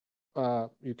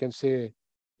you can say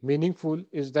meaningful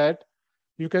is that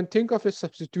you can think of a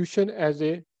substitution as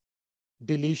a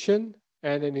deletion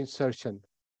and an insertion.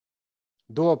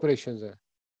 दो operations है.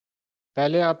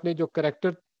 पहले आपने जो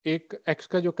character, एक x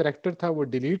का जो character था वो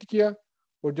डिलीट किया,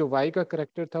 और जो y का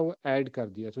करेक्टर था वो ऐड कर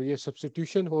दिया. तो ये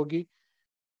सब्स्टिट्यूशन होगी,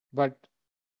 but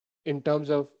in terms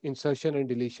of insertion and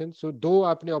deletion. सो दो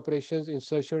आपने ऑपरेशंस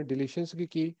इंसर्शन और डिलीशन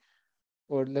की,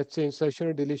 और लेट्स से इंसर्शन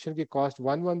और डिलीशन की कॉस्ट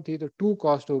 1 थी, तो 2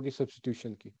 कॉस्ट होगी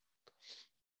सब्स्टिट्यूशन की.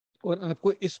 और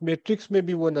आपको इस मैट्रिक्स में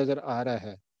भी वो नजर आ रहा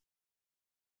है.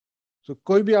 तो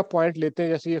कोई भी आप पॉइंट लेते हैं,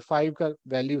 जैसे ये 5 का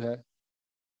वैल्यू है,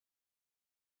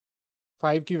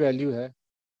 5 की वैल्यू है,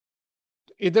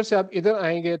 तो इधर से आप इधर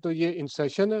आएंगे तो ये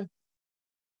इंसर्शन है,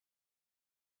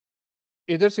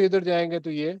 इधर से इधर जाएंगे तो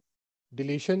ये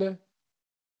डिलीशन है,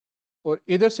 और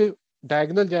इधर से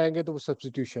डायगोनल जाएंगे तो वो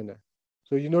सब्स्टिट्यूशन है.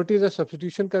 सो यू नोटिस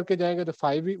सब्स्टिट्यूशन करके जाएंगे तो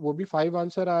 5 ही, वो भी 5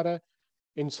 आंसर आ रहा है.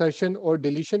 इंसर्शन और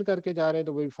डिलीशन करके जा रहे हैं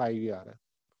तो वो भी 5 ही आ रहा है.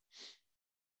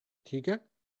 ठीक है.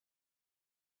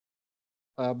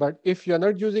 But if you are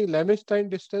not using लेमेस्टाइन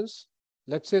distance,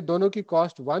 let's say दोनों की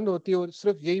कॉस्ट 1 होती है और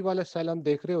सिर्फ यही वाला सेल हम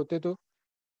देख रहे होते, तो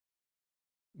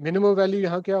मिनिमम वैल्यू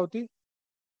यहाँ क्या होती,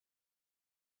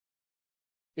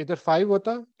 इधर 5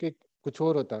 होता कि कुछ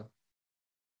और होता.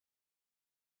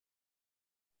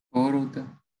 4 होता.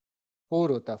 4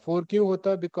 होता. 4 क्यों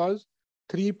होता? बिकॉज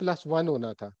 3 + 1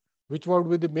 होना था, which would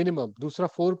be the minimum. दूसरा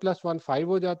 4 + 1 5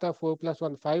 हो जाता, 4 +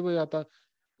 1 5 हो जाता,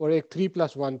 और एक 3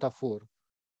 + 1 था 4.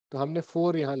 तो हमने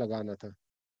 4 यहाँ लगाना था.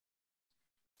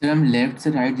 जब हम लेफ्ट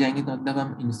से राइट जाएंगे तो मतलब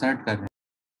हम इंसर्ट कर रहे हैं।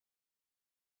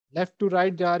 लेफ्ट टू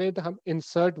राइट जा रहे हैं तो हम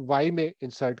इंसर्ट वाई में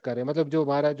इंसर्ट कर रहे हैं, मतलब जो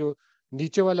हमारा जो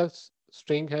नीचे वाला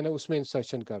स्ट्रिंग है ना उसमें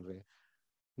इंसर्शन कर रहे हैं।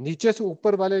 नीचे से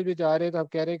ऊपर वाले भी जा रहे हैं तो हम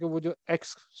कह रहे हैं कि वो जो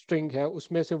एक्स स्ट्रिंग है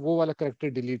उसमें से वो वाला करेक्टर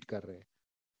डिलीट कर रहे हैं।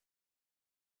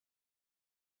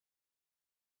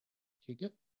 ठीक है।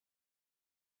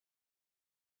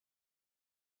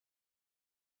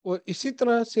 और इसी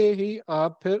तरह से ही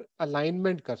आप फिर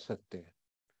अलाइनमेंट कर सकते हैं।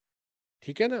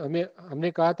 ठीक है ना,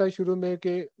 हमने कहा था शुरू में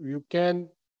कि you can,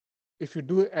 if you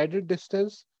do added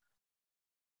distance,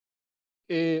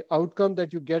 a outcome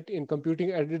that you get in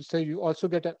computing added distance, you also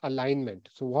get an alignment.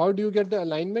 So how do you get the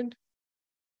alignment?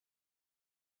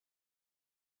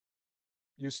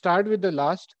 You start with the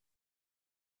last.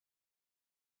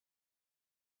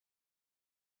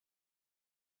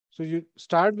 So you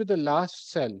start with the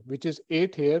last cell, which is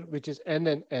 8 here, which is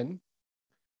n and n.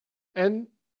 And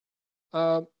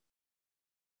uh,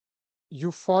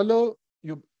 you follow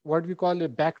you what we call a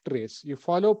back trace. You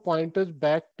follow pointers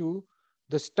back to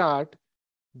the start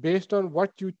based on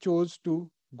what you chose to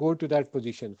go to that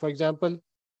position. For example,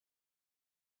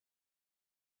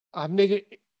 हमने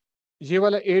ये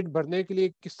वाला 8 भरने के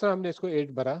लिए किस तरह हमने इसको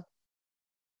 8 भरा,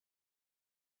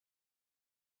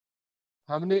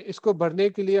 हमने इसको भरने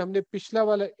के लिए हमने पिछला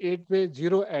वाला 8 में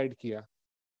 0 ऐड किया,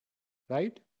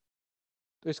 राइट।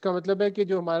 तो इसका मतलब है कि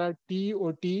जो हमारा टी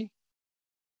और टी,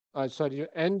 सॉरी,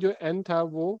 जो एन था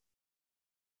वो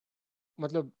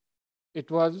मतलब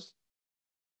इट वाज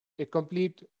ए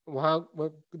कंप्लीट, वहाँ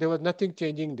there was nothing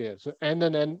changing their, so N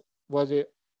and N was a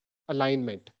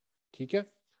alignment. ठीक है।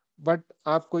 बट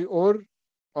आप कोई और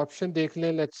ऑप्शन देख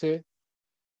लें, let's say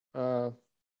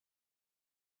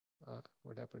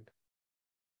what happened,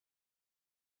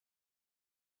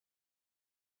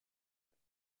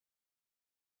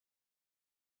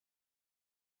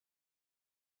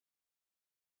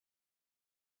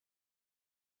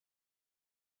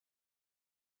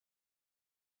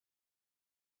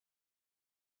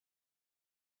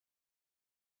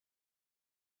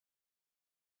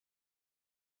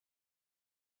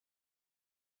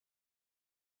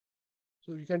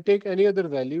 so you can take any other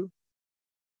value.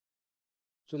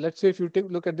 So let's say if you take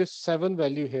look at this 7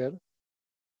 value here,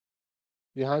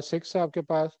 यहाँ 6 है आपके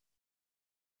पास,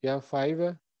 यहाँ 5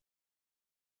 है।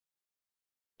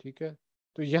 ठीक है।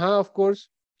 तो यहाँ of course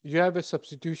you have a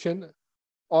substitution,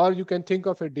 और you can think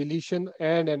of A deletion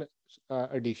and N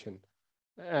addition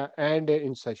and A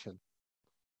insertion.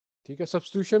 ठीक है।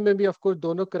 सब्स्टिट्यूशन में भी ऑफ कोर्स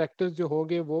दोनों करेक्टर्स जो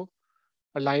होंगे वो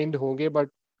अलाइंड होंगे,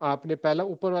 बट आपने पहला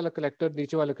ऊपर वाला करेक्टर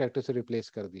नीचे वाले करेक्टर से रिप्लेस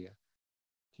कर दिया।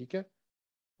 ठीक है।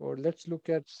 और लेट्स लुक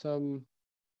एट सम,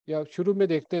 या शुरू में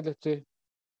देखते हैं, let's say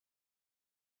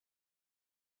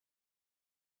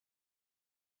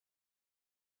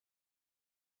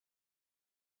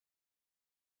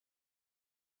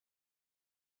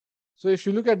so if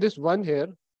you look at this one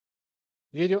hair,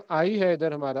 ये जो आई है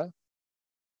इधर हमारा,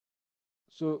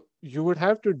 so you would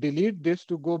have to delete this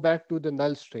to go back to the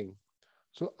null string.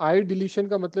 So I deletion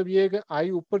का मतलब ये है कि आई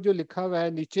ऊपर जो लिखा हुआ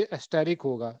है नीचे एस्टेरिक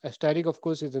होगा, asterisk of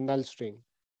course is a null string.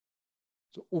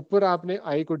 तो ऊपर आपने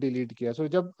आई को डिलीट किया। सो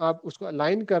जब आप उसको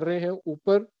अलाइन कर रहे हैं,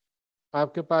 ऊपर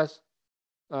आपके पास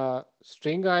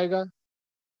स्ट्रिंग आएगा,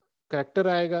 करेक्टर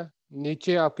आएगा,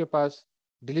 नीचे आपके पास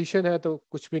डिलीशन है तो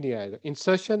कुछ भी नहीं आएगा,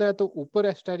 इंसर्शन है तो ऊपर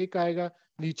एस्टेरिक आएगा,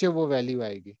 नीचे वो वैल्यू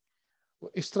आएगी।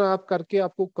 तो इस तरह आप करके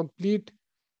आपको कंप्लीट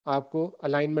आपको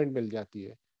अलाइनमेंट मिल जाती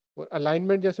है। और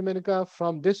अलाइनमेंट जैसे मैंने कहा,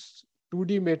 फ्रॉम दिस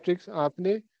 2D मैट्रिक्स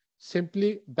आपने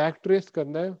सिंपली बैक ट्रेस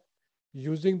करना है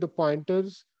using the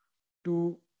pointers to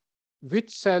which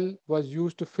cell was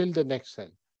used to fill the next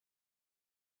cell,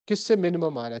 किससे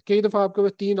मिनिमम आ रहा है। कई दफा आपके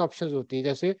पास 3 ऑप्शंस होती हैं,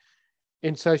 जैसे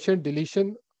इंसर्शन,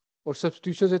 डिलीशन और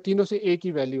सब्स्टिट्यूशन, से तीनों से एक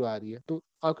ही वैल्यू आ रही है, तो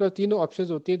आपके पास तीनों ऑप्शंस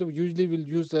होती हैं, तो usually will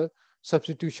use the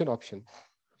substitution option.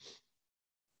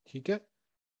 ठीक है।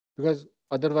 बिकॉज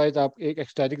अदरवाइज आप एक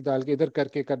एक्सटैटिक डाल के इधर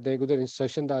करके कर देंगे, उधर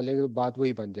इंसर्शन डालेंगे तो बात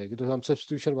वही बन जाएगी, तो हम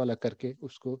सब्स्टिट्यूशन वाला करके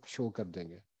उसको शो कर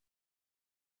देंगे।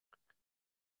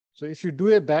 So if you do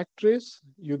a back trace,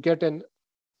 you get an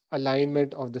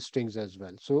alignment of the strings as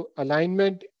well. So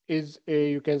alignment is a,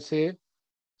 you can say,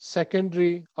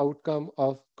 secondary outcome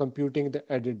of computing the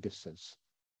added distance.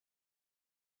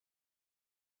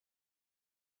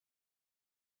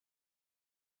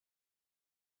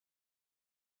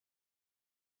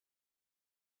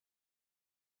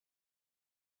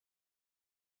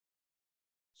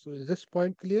 So is this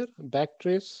point clear?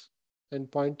 Backtrace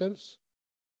and pointers.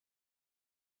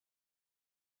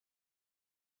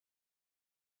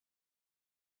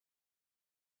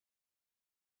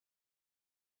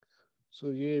 So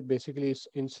ये basically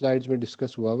in slides में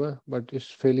discuss हुआ हुआ, but it's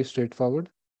fairly straightforward.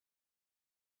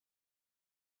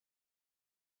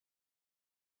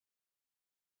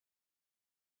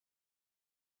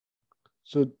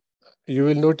 So you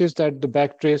will notice that the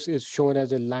backtrace is shown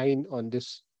as a line on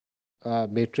this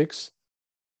matrix.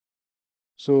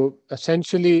 So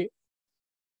essentially,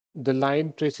 the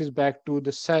line traces back to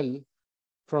the cell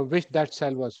from which that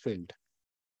cell was filled.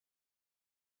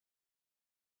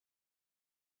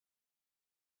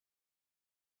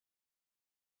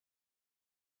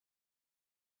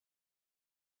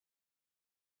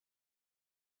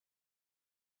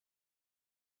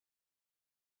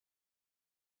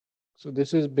 So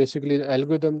this is basically the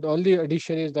algorithm. The only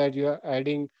addition is that you are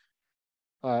adding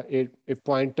a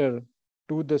pointer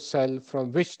to the cell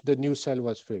from which the new cell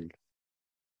was filled.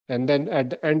 And then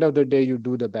at the end of the day, you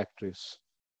do the backtrace.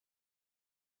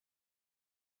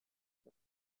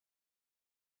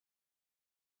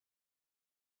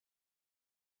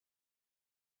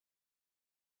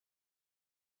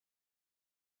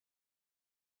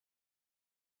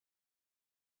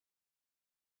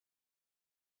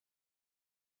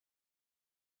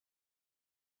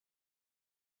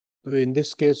 So in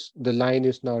this case, the line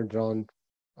is now drawn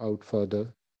out for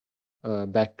the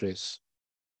backtrace.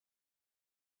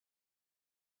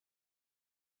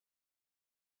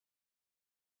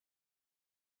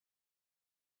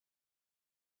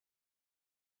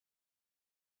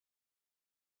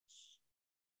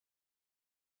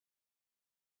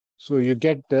 So you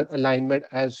get the alignment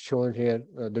as shown here.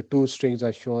 The two strings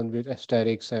are shown with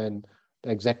asterisks and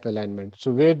the exact alignment. So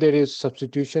where there is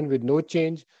substitution with no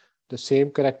change, the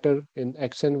same character in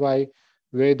X and Y.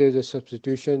 Where there's a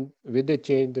substitution with a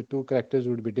change, the two characters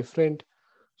would be different.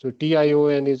 So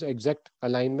TION is exact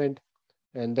alignment.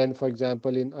 And then, for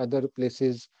example, in other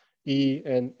places, E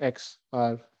and X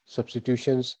are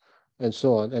substitutions and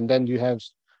so on. And then you have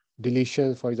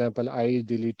deletion, for example, I is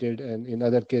deleted, and in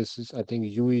other cases, I think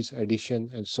U is addition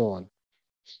and so on.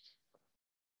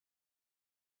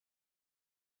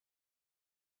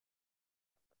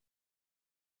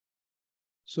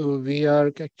 So we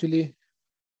are actually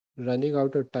running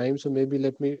out of time. So maybe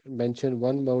let me mention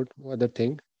one more other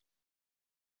thing.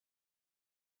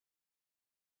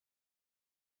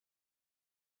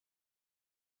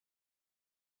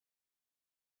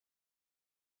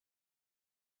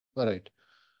 All right.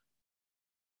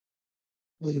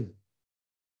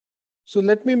 So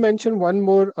let me mention one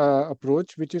more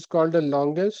approach, which is called the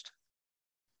longest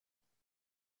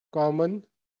common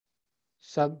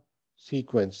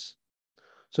subsequence.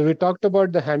 So we talked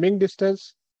about the Hamming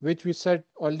distance, which we said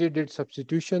only did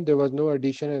substitution. There was no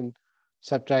addition and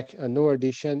subtraction, no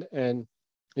addition and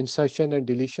insertion and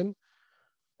deletion.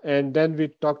 And then we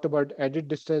talked about edit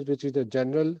distance, which is a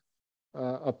general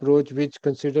approach which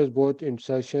considers both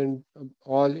insertion,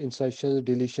 all insertions,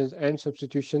 deletions, and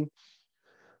substitution.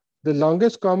 The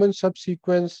longest common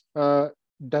subsequence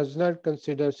does not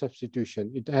consider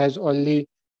substitution. It has only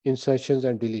insertions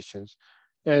and deletions.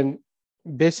 And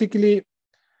basically,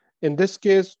 in this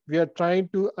case, we are trying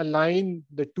to align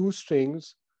the two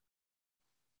strings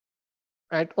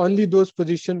at only those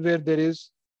positions where there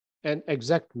is an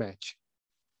exact match.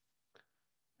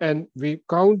 And we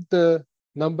count the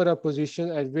number of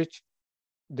positions at which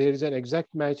there is an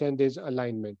exact match and there's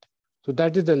alignment. So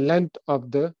that is the length of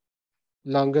the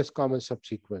longest common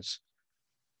subsequence.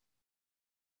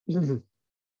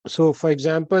 So for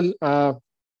example,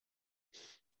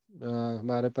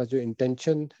 हमारे पास जो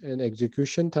intention and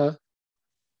execution था.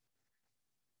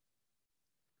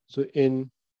 So in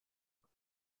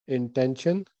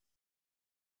intention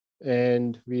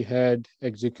and we had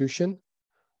execution.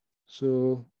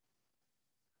 So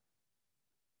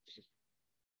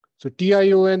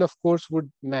TION, of course, would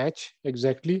match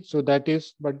exactly. So that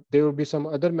is, but there will be some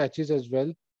other matches as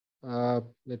well.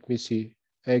 Let me see.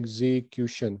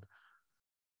 Execution.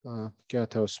 क्या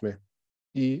था उसमें?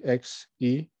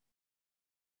 EXE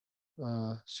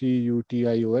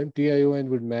CUTION. TION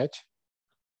would match.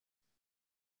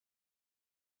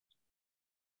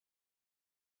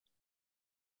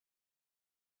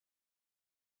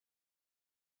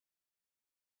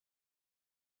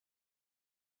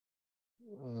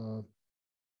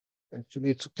 Actually,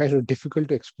 it's kind of difficult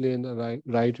to explain and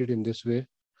write it in this way.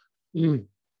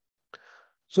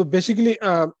 So basically,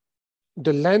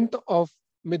 the length of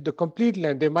with the complete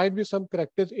length, there might be some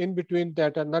characters in between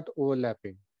that are not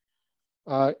overlapping.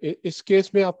 इस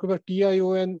case में आपके पास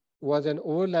TION was an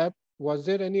overlap. Was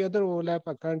there any other overlap?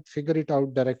 I can't figure it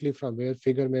out directly from here.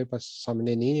 Figure मेरे पास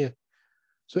सामने नहीं है.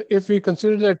 So if we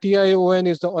consider that TION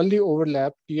is the only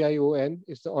overlap, TION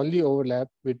is the only overlap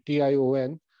with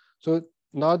TION. So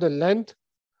now the length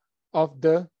of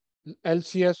the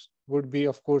LCS would be,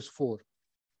 of course, 4.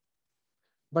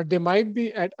 But they might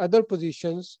be at other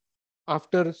positions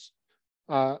after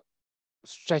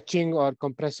stretching or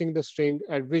compressing the string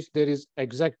at which there is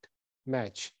exact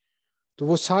match. तो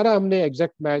वो सारा हमने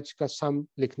exact match का sum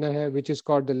लिखना है, which is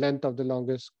called the length of the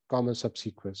longest common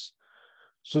subsequence.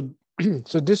 So,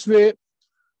 so this way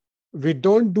we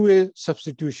don't do a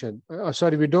substitution.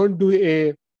 Sorry, we don't do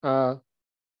a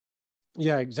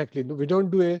yeah, exactly. We don't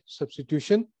do a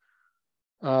substitution.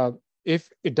 If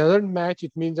it doesn't match,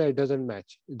 it means that it doesn't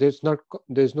match. There's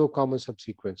no common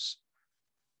subsequence.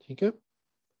 ठीक है?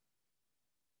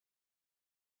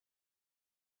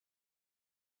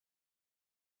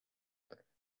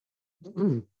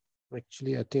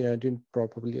 Actually, I think I didn't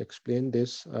properly explain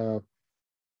this.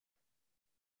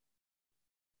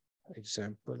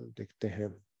 Example देखते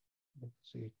हैं.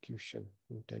 Execution,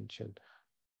 intention.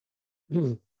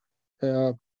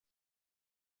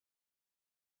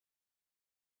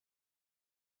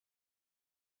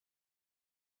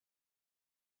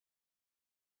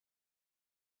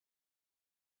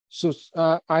 So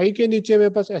I के नीचे मेरे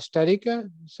पास asterisk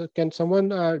है. So can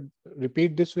someone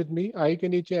repeat this with me? I के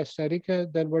नीचे asterisk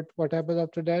है. Then what happens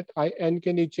after that? N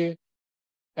के नीचे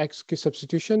X की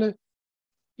substitution है.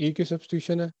 E की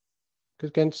substitution है.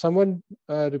 Can someone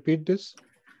repeat this?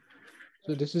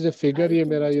 So this is a figure. ये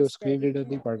मेरा ये screen reader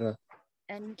नहीं पढ़ रहा.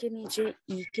 N के नीचे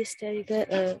E के स्टेरिक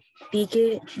है, T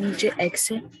के नीचे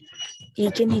X है,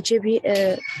 E के नीचे भी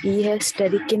E है,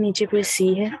 स्टेरिक के नीचे फिर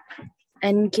C है,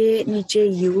 N के नीचे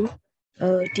U,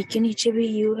 T के नीचे भी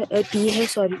U है, T है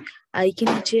सॉरी, I के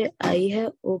नीचे I है,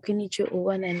 O के नीचे O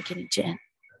और N के नीचे N.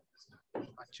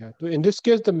 अच्छा, तो in this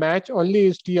case the match only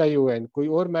is TION. कोई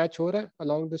और match हो रहा है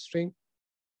along the string?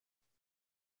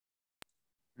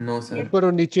 No sir. ऊपर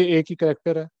और नीचे एक ही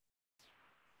character है.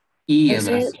 E है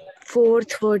ऐसे बस.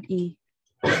 fourth word E.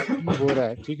 E हो रहा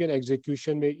है, ठीक है.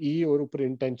 Execution में E और ऊपर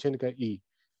intention का E.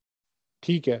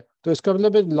 ठीक है, तो इसका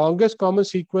मतलब है longest common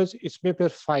sequence इसमें फिर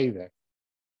 5 है.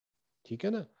 ठीक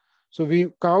है ना? So we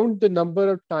count the number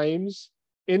of times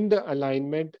in the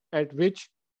alignment at which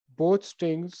both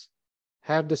strings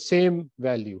have the same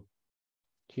value.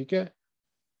 ठीक है?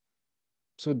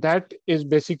 So that is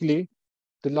basically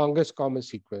the longest common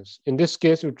sequence. In this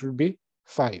case, it will be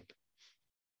 5.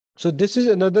 So this is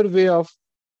another way of,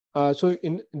 so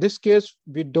in this case,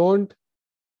 we don't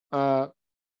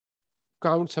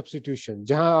count substitution.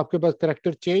 जहाँ आपके पास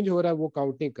character change हो रहा है, वो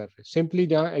count नहीं कर रहे. Simply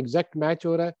जहाँ exact match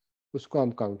हो रहा है, उसको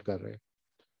हम count कर रहे हैं.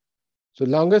 So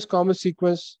longest common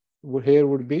sequence here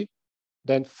would be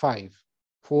then 5.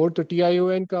 4 तो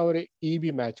TION का और E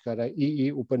भी match कर रहा है.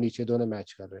 E ऊपर नीचे दोनों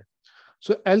match कर रहे हैं.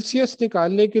 So LCS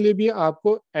निकालने के लिए भी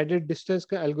आपको added distance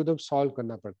का algorithm solve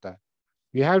करना पड़ता है.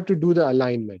 You have to do the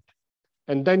alignment,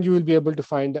 and then you will be able to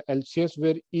find the LCS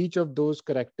where each of those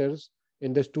characters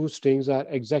in the two strings are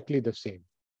exactly the same.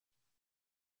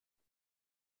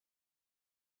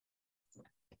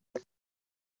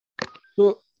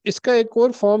 So इसका एक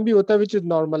और form भी होता है which is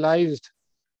normalized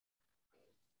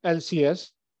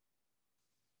LCS.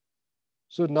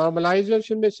 So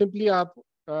normalization में simply आप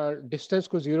distance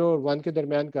को 0 और 1 के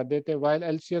दरमियान कर देते हैं, while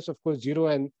LCS of course 0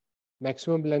 and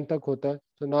maximum length तक होता है.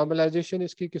 तो normalization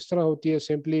इसकी किस तरह होती है?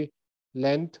 Simply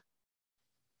length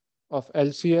of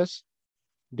LCS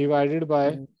divided by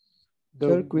the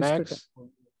Sir, quiz का max time.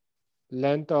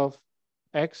 length of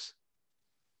X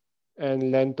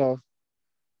and length of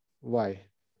Y.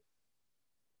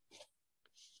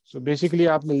 So basically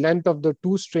आपने length of the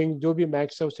two string जो भी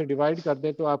max है उससे divide कर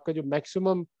दें तो आपका जो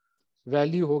maximum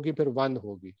value होगी फिर 1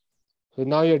 होगी. So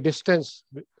now your distance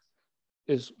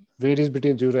is varies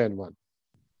between 0 and 1.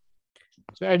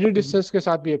 So edit distance के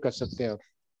साथ भी ये कर सकते हैं आप.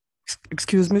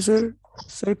 Excuse me sir,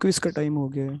 sir quiz का time हो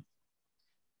गया है.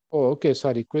 Oh, okay,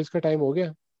 sorry, quiz का time हो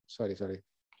गया. Sorry.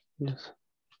 Yes.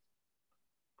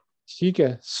 ठीक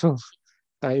है. So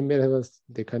टाइम मेरे बस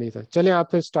देखा नहीं था. चलें आप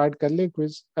फिर स्टार्ट कर लें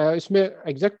क्विज. इसमें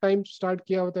एग्जैक्ट टाइम स्टार्ट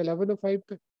किया हुआ था 11:05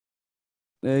 पे.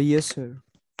 Yes sir.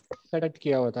 सेट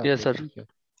किया हुआ था यस आपने. सर. ठीक है.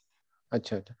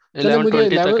 अच्छा. चले मुझे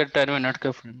 11:20 तक है, 10 मिनट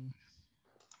का.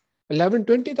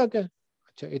 11:20 तक है.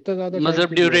 अच्छा, इतना ज्यादा टाइम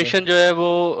मतलब क्यों दिया हुआ है? ड्यूरेशन जो है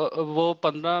वो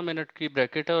 15 मिनट की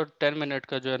ब्रैकेट है और 10 मिनट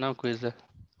का जो है ना क्विज है.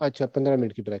 अच्छा, 15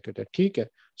 मिनट की ब्रैकेट है. ठीक है.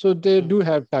 सो they do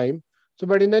have time. So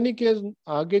but in any case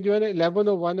आगे जो है ना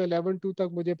 11:01 और 11:02 तक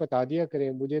मुझे बता दिया करें.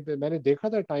 मुझे मैंने देखा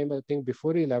था टाइम, आई थिंक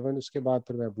बिफोर 11, उसके बाद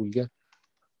फिर मैं भूल गया.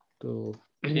 तो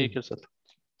ठीक है सर.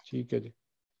 ठीक है जी.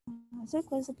 सर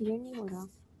क्विज अपीयर नहीं हो रहा.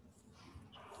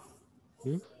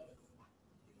 हम्म.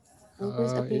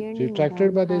 क्विज अपीयर नहीं हो रहा.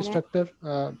 Retracted by the instructor.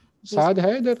 साद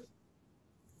है इधर?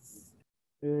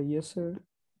 Yes sir.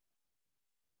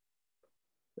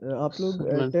 आप लोग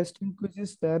सर, मैं- टेस्ट एंड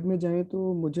क्विज़ेस टैब में जाएं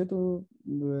तो मुझे तो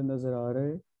नजर आ रहा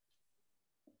है.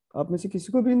 आप में से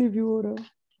किसी को भी नहीं व्यू हो रहा?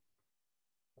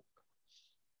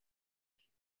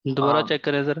 दोबारा चेक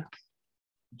करें सर।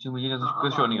 जी मुझे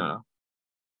कुछ शो नहीं हो रहा।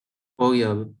 हो गया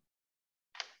अब।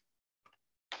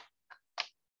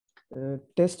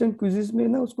 टेस्ट एंड क्विज़ेस में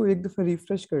ना उसको एक दफा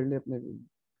रिफ्रेश कर ले अपने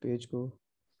पेज को।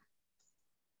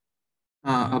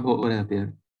 हाँ अब हो रहा है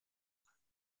यार।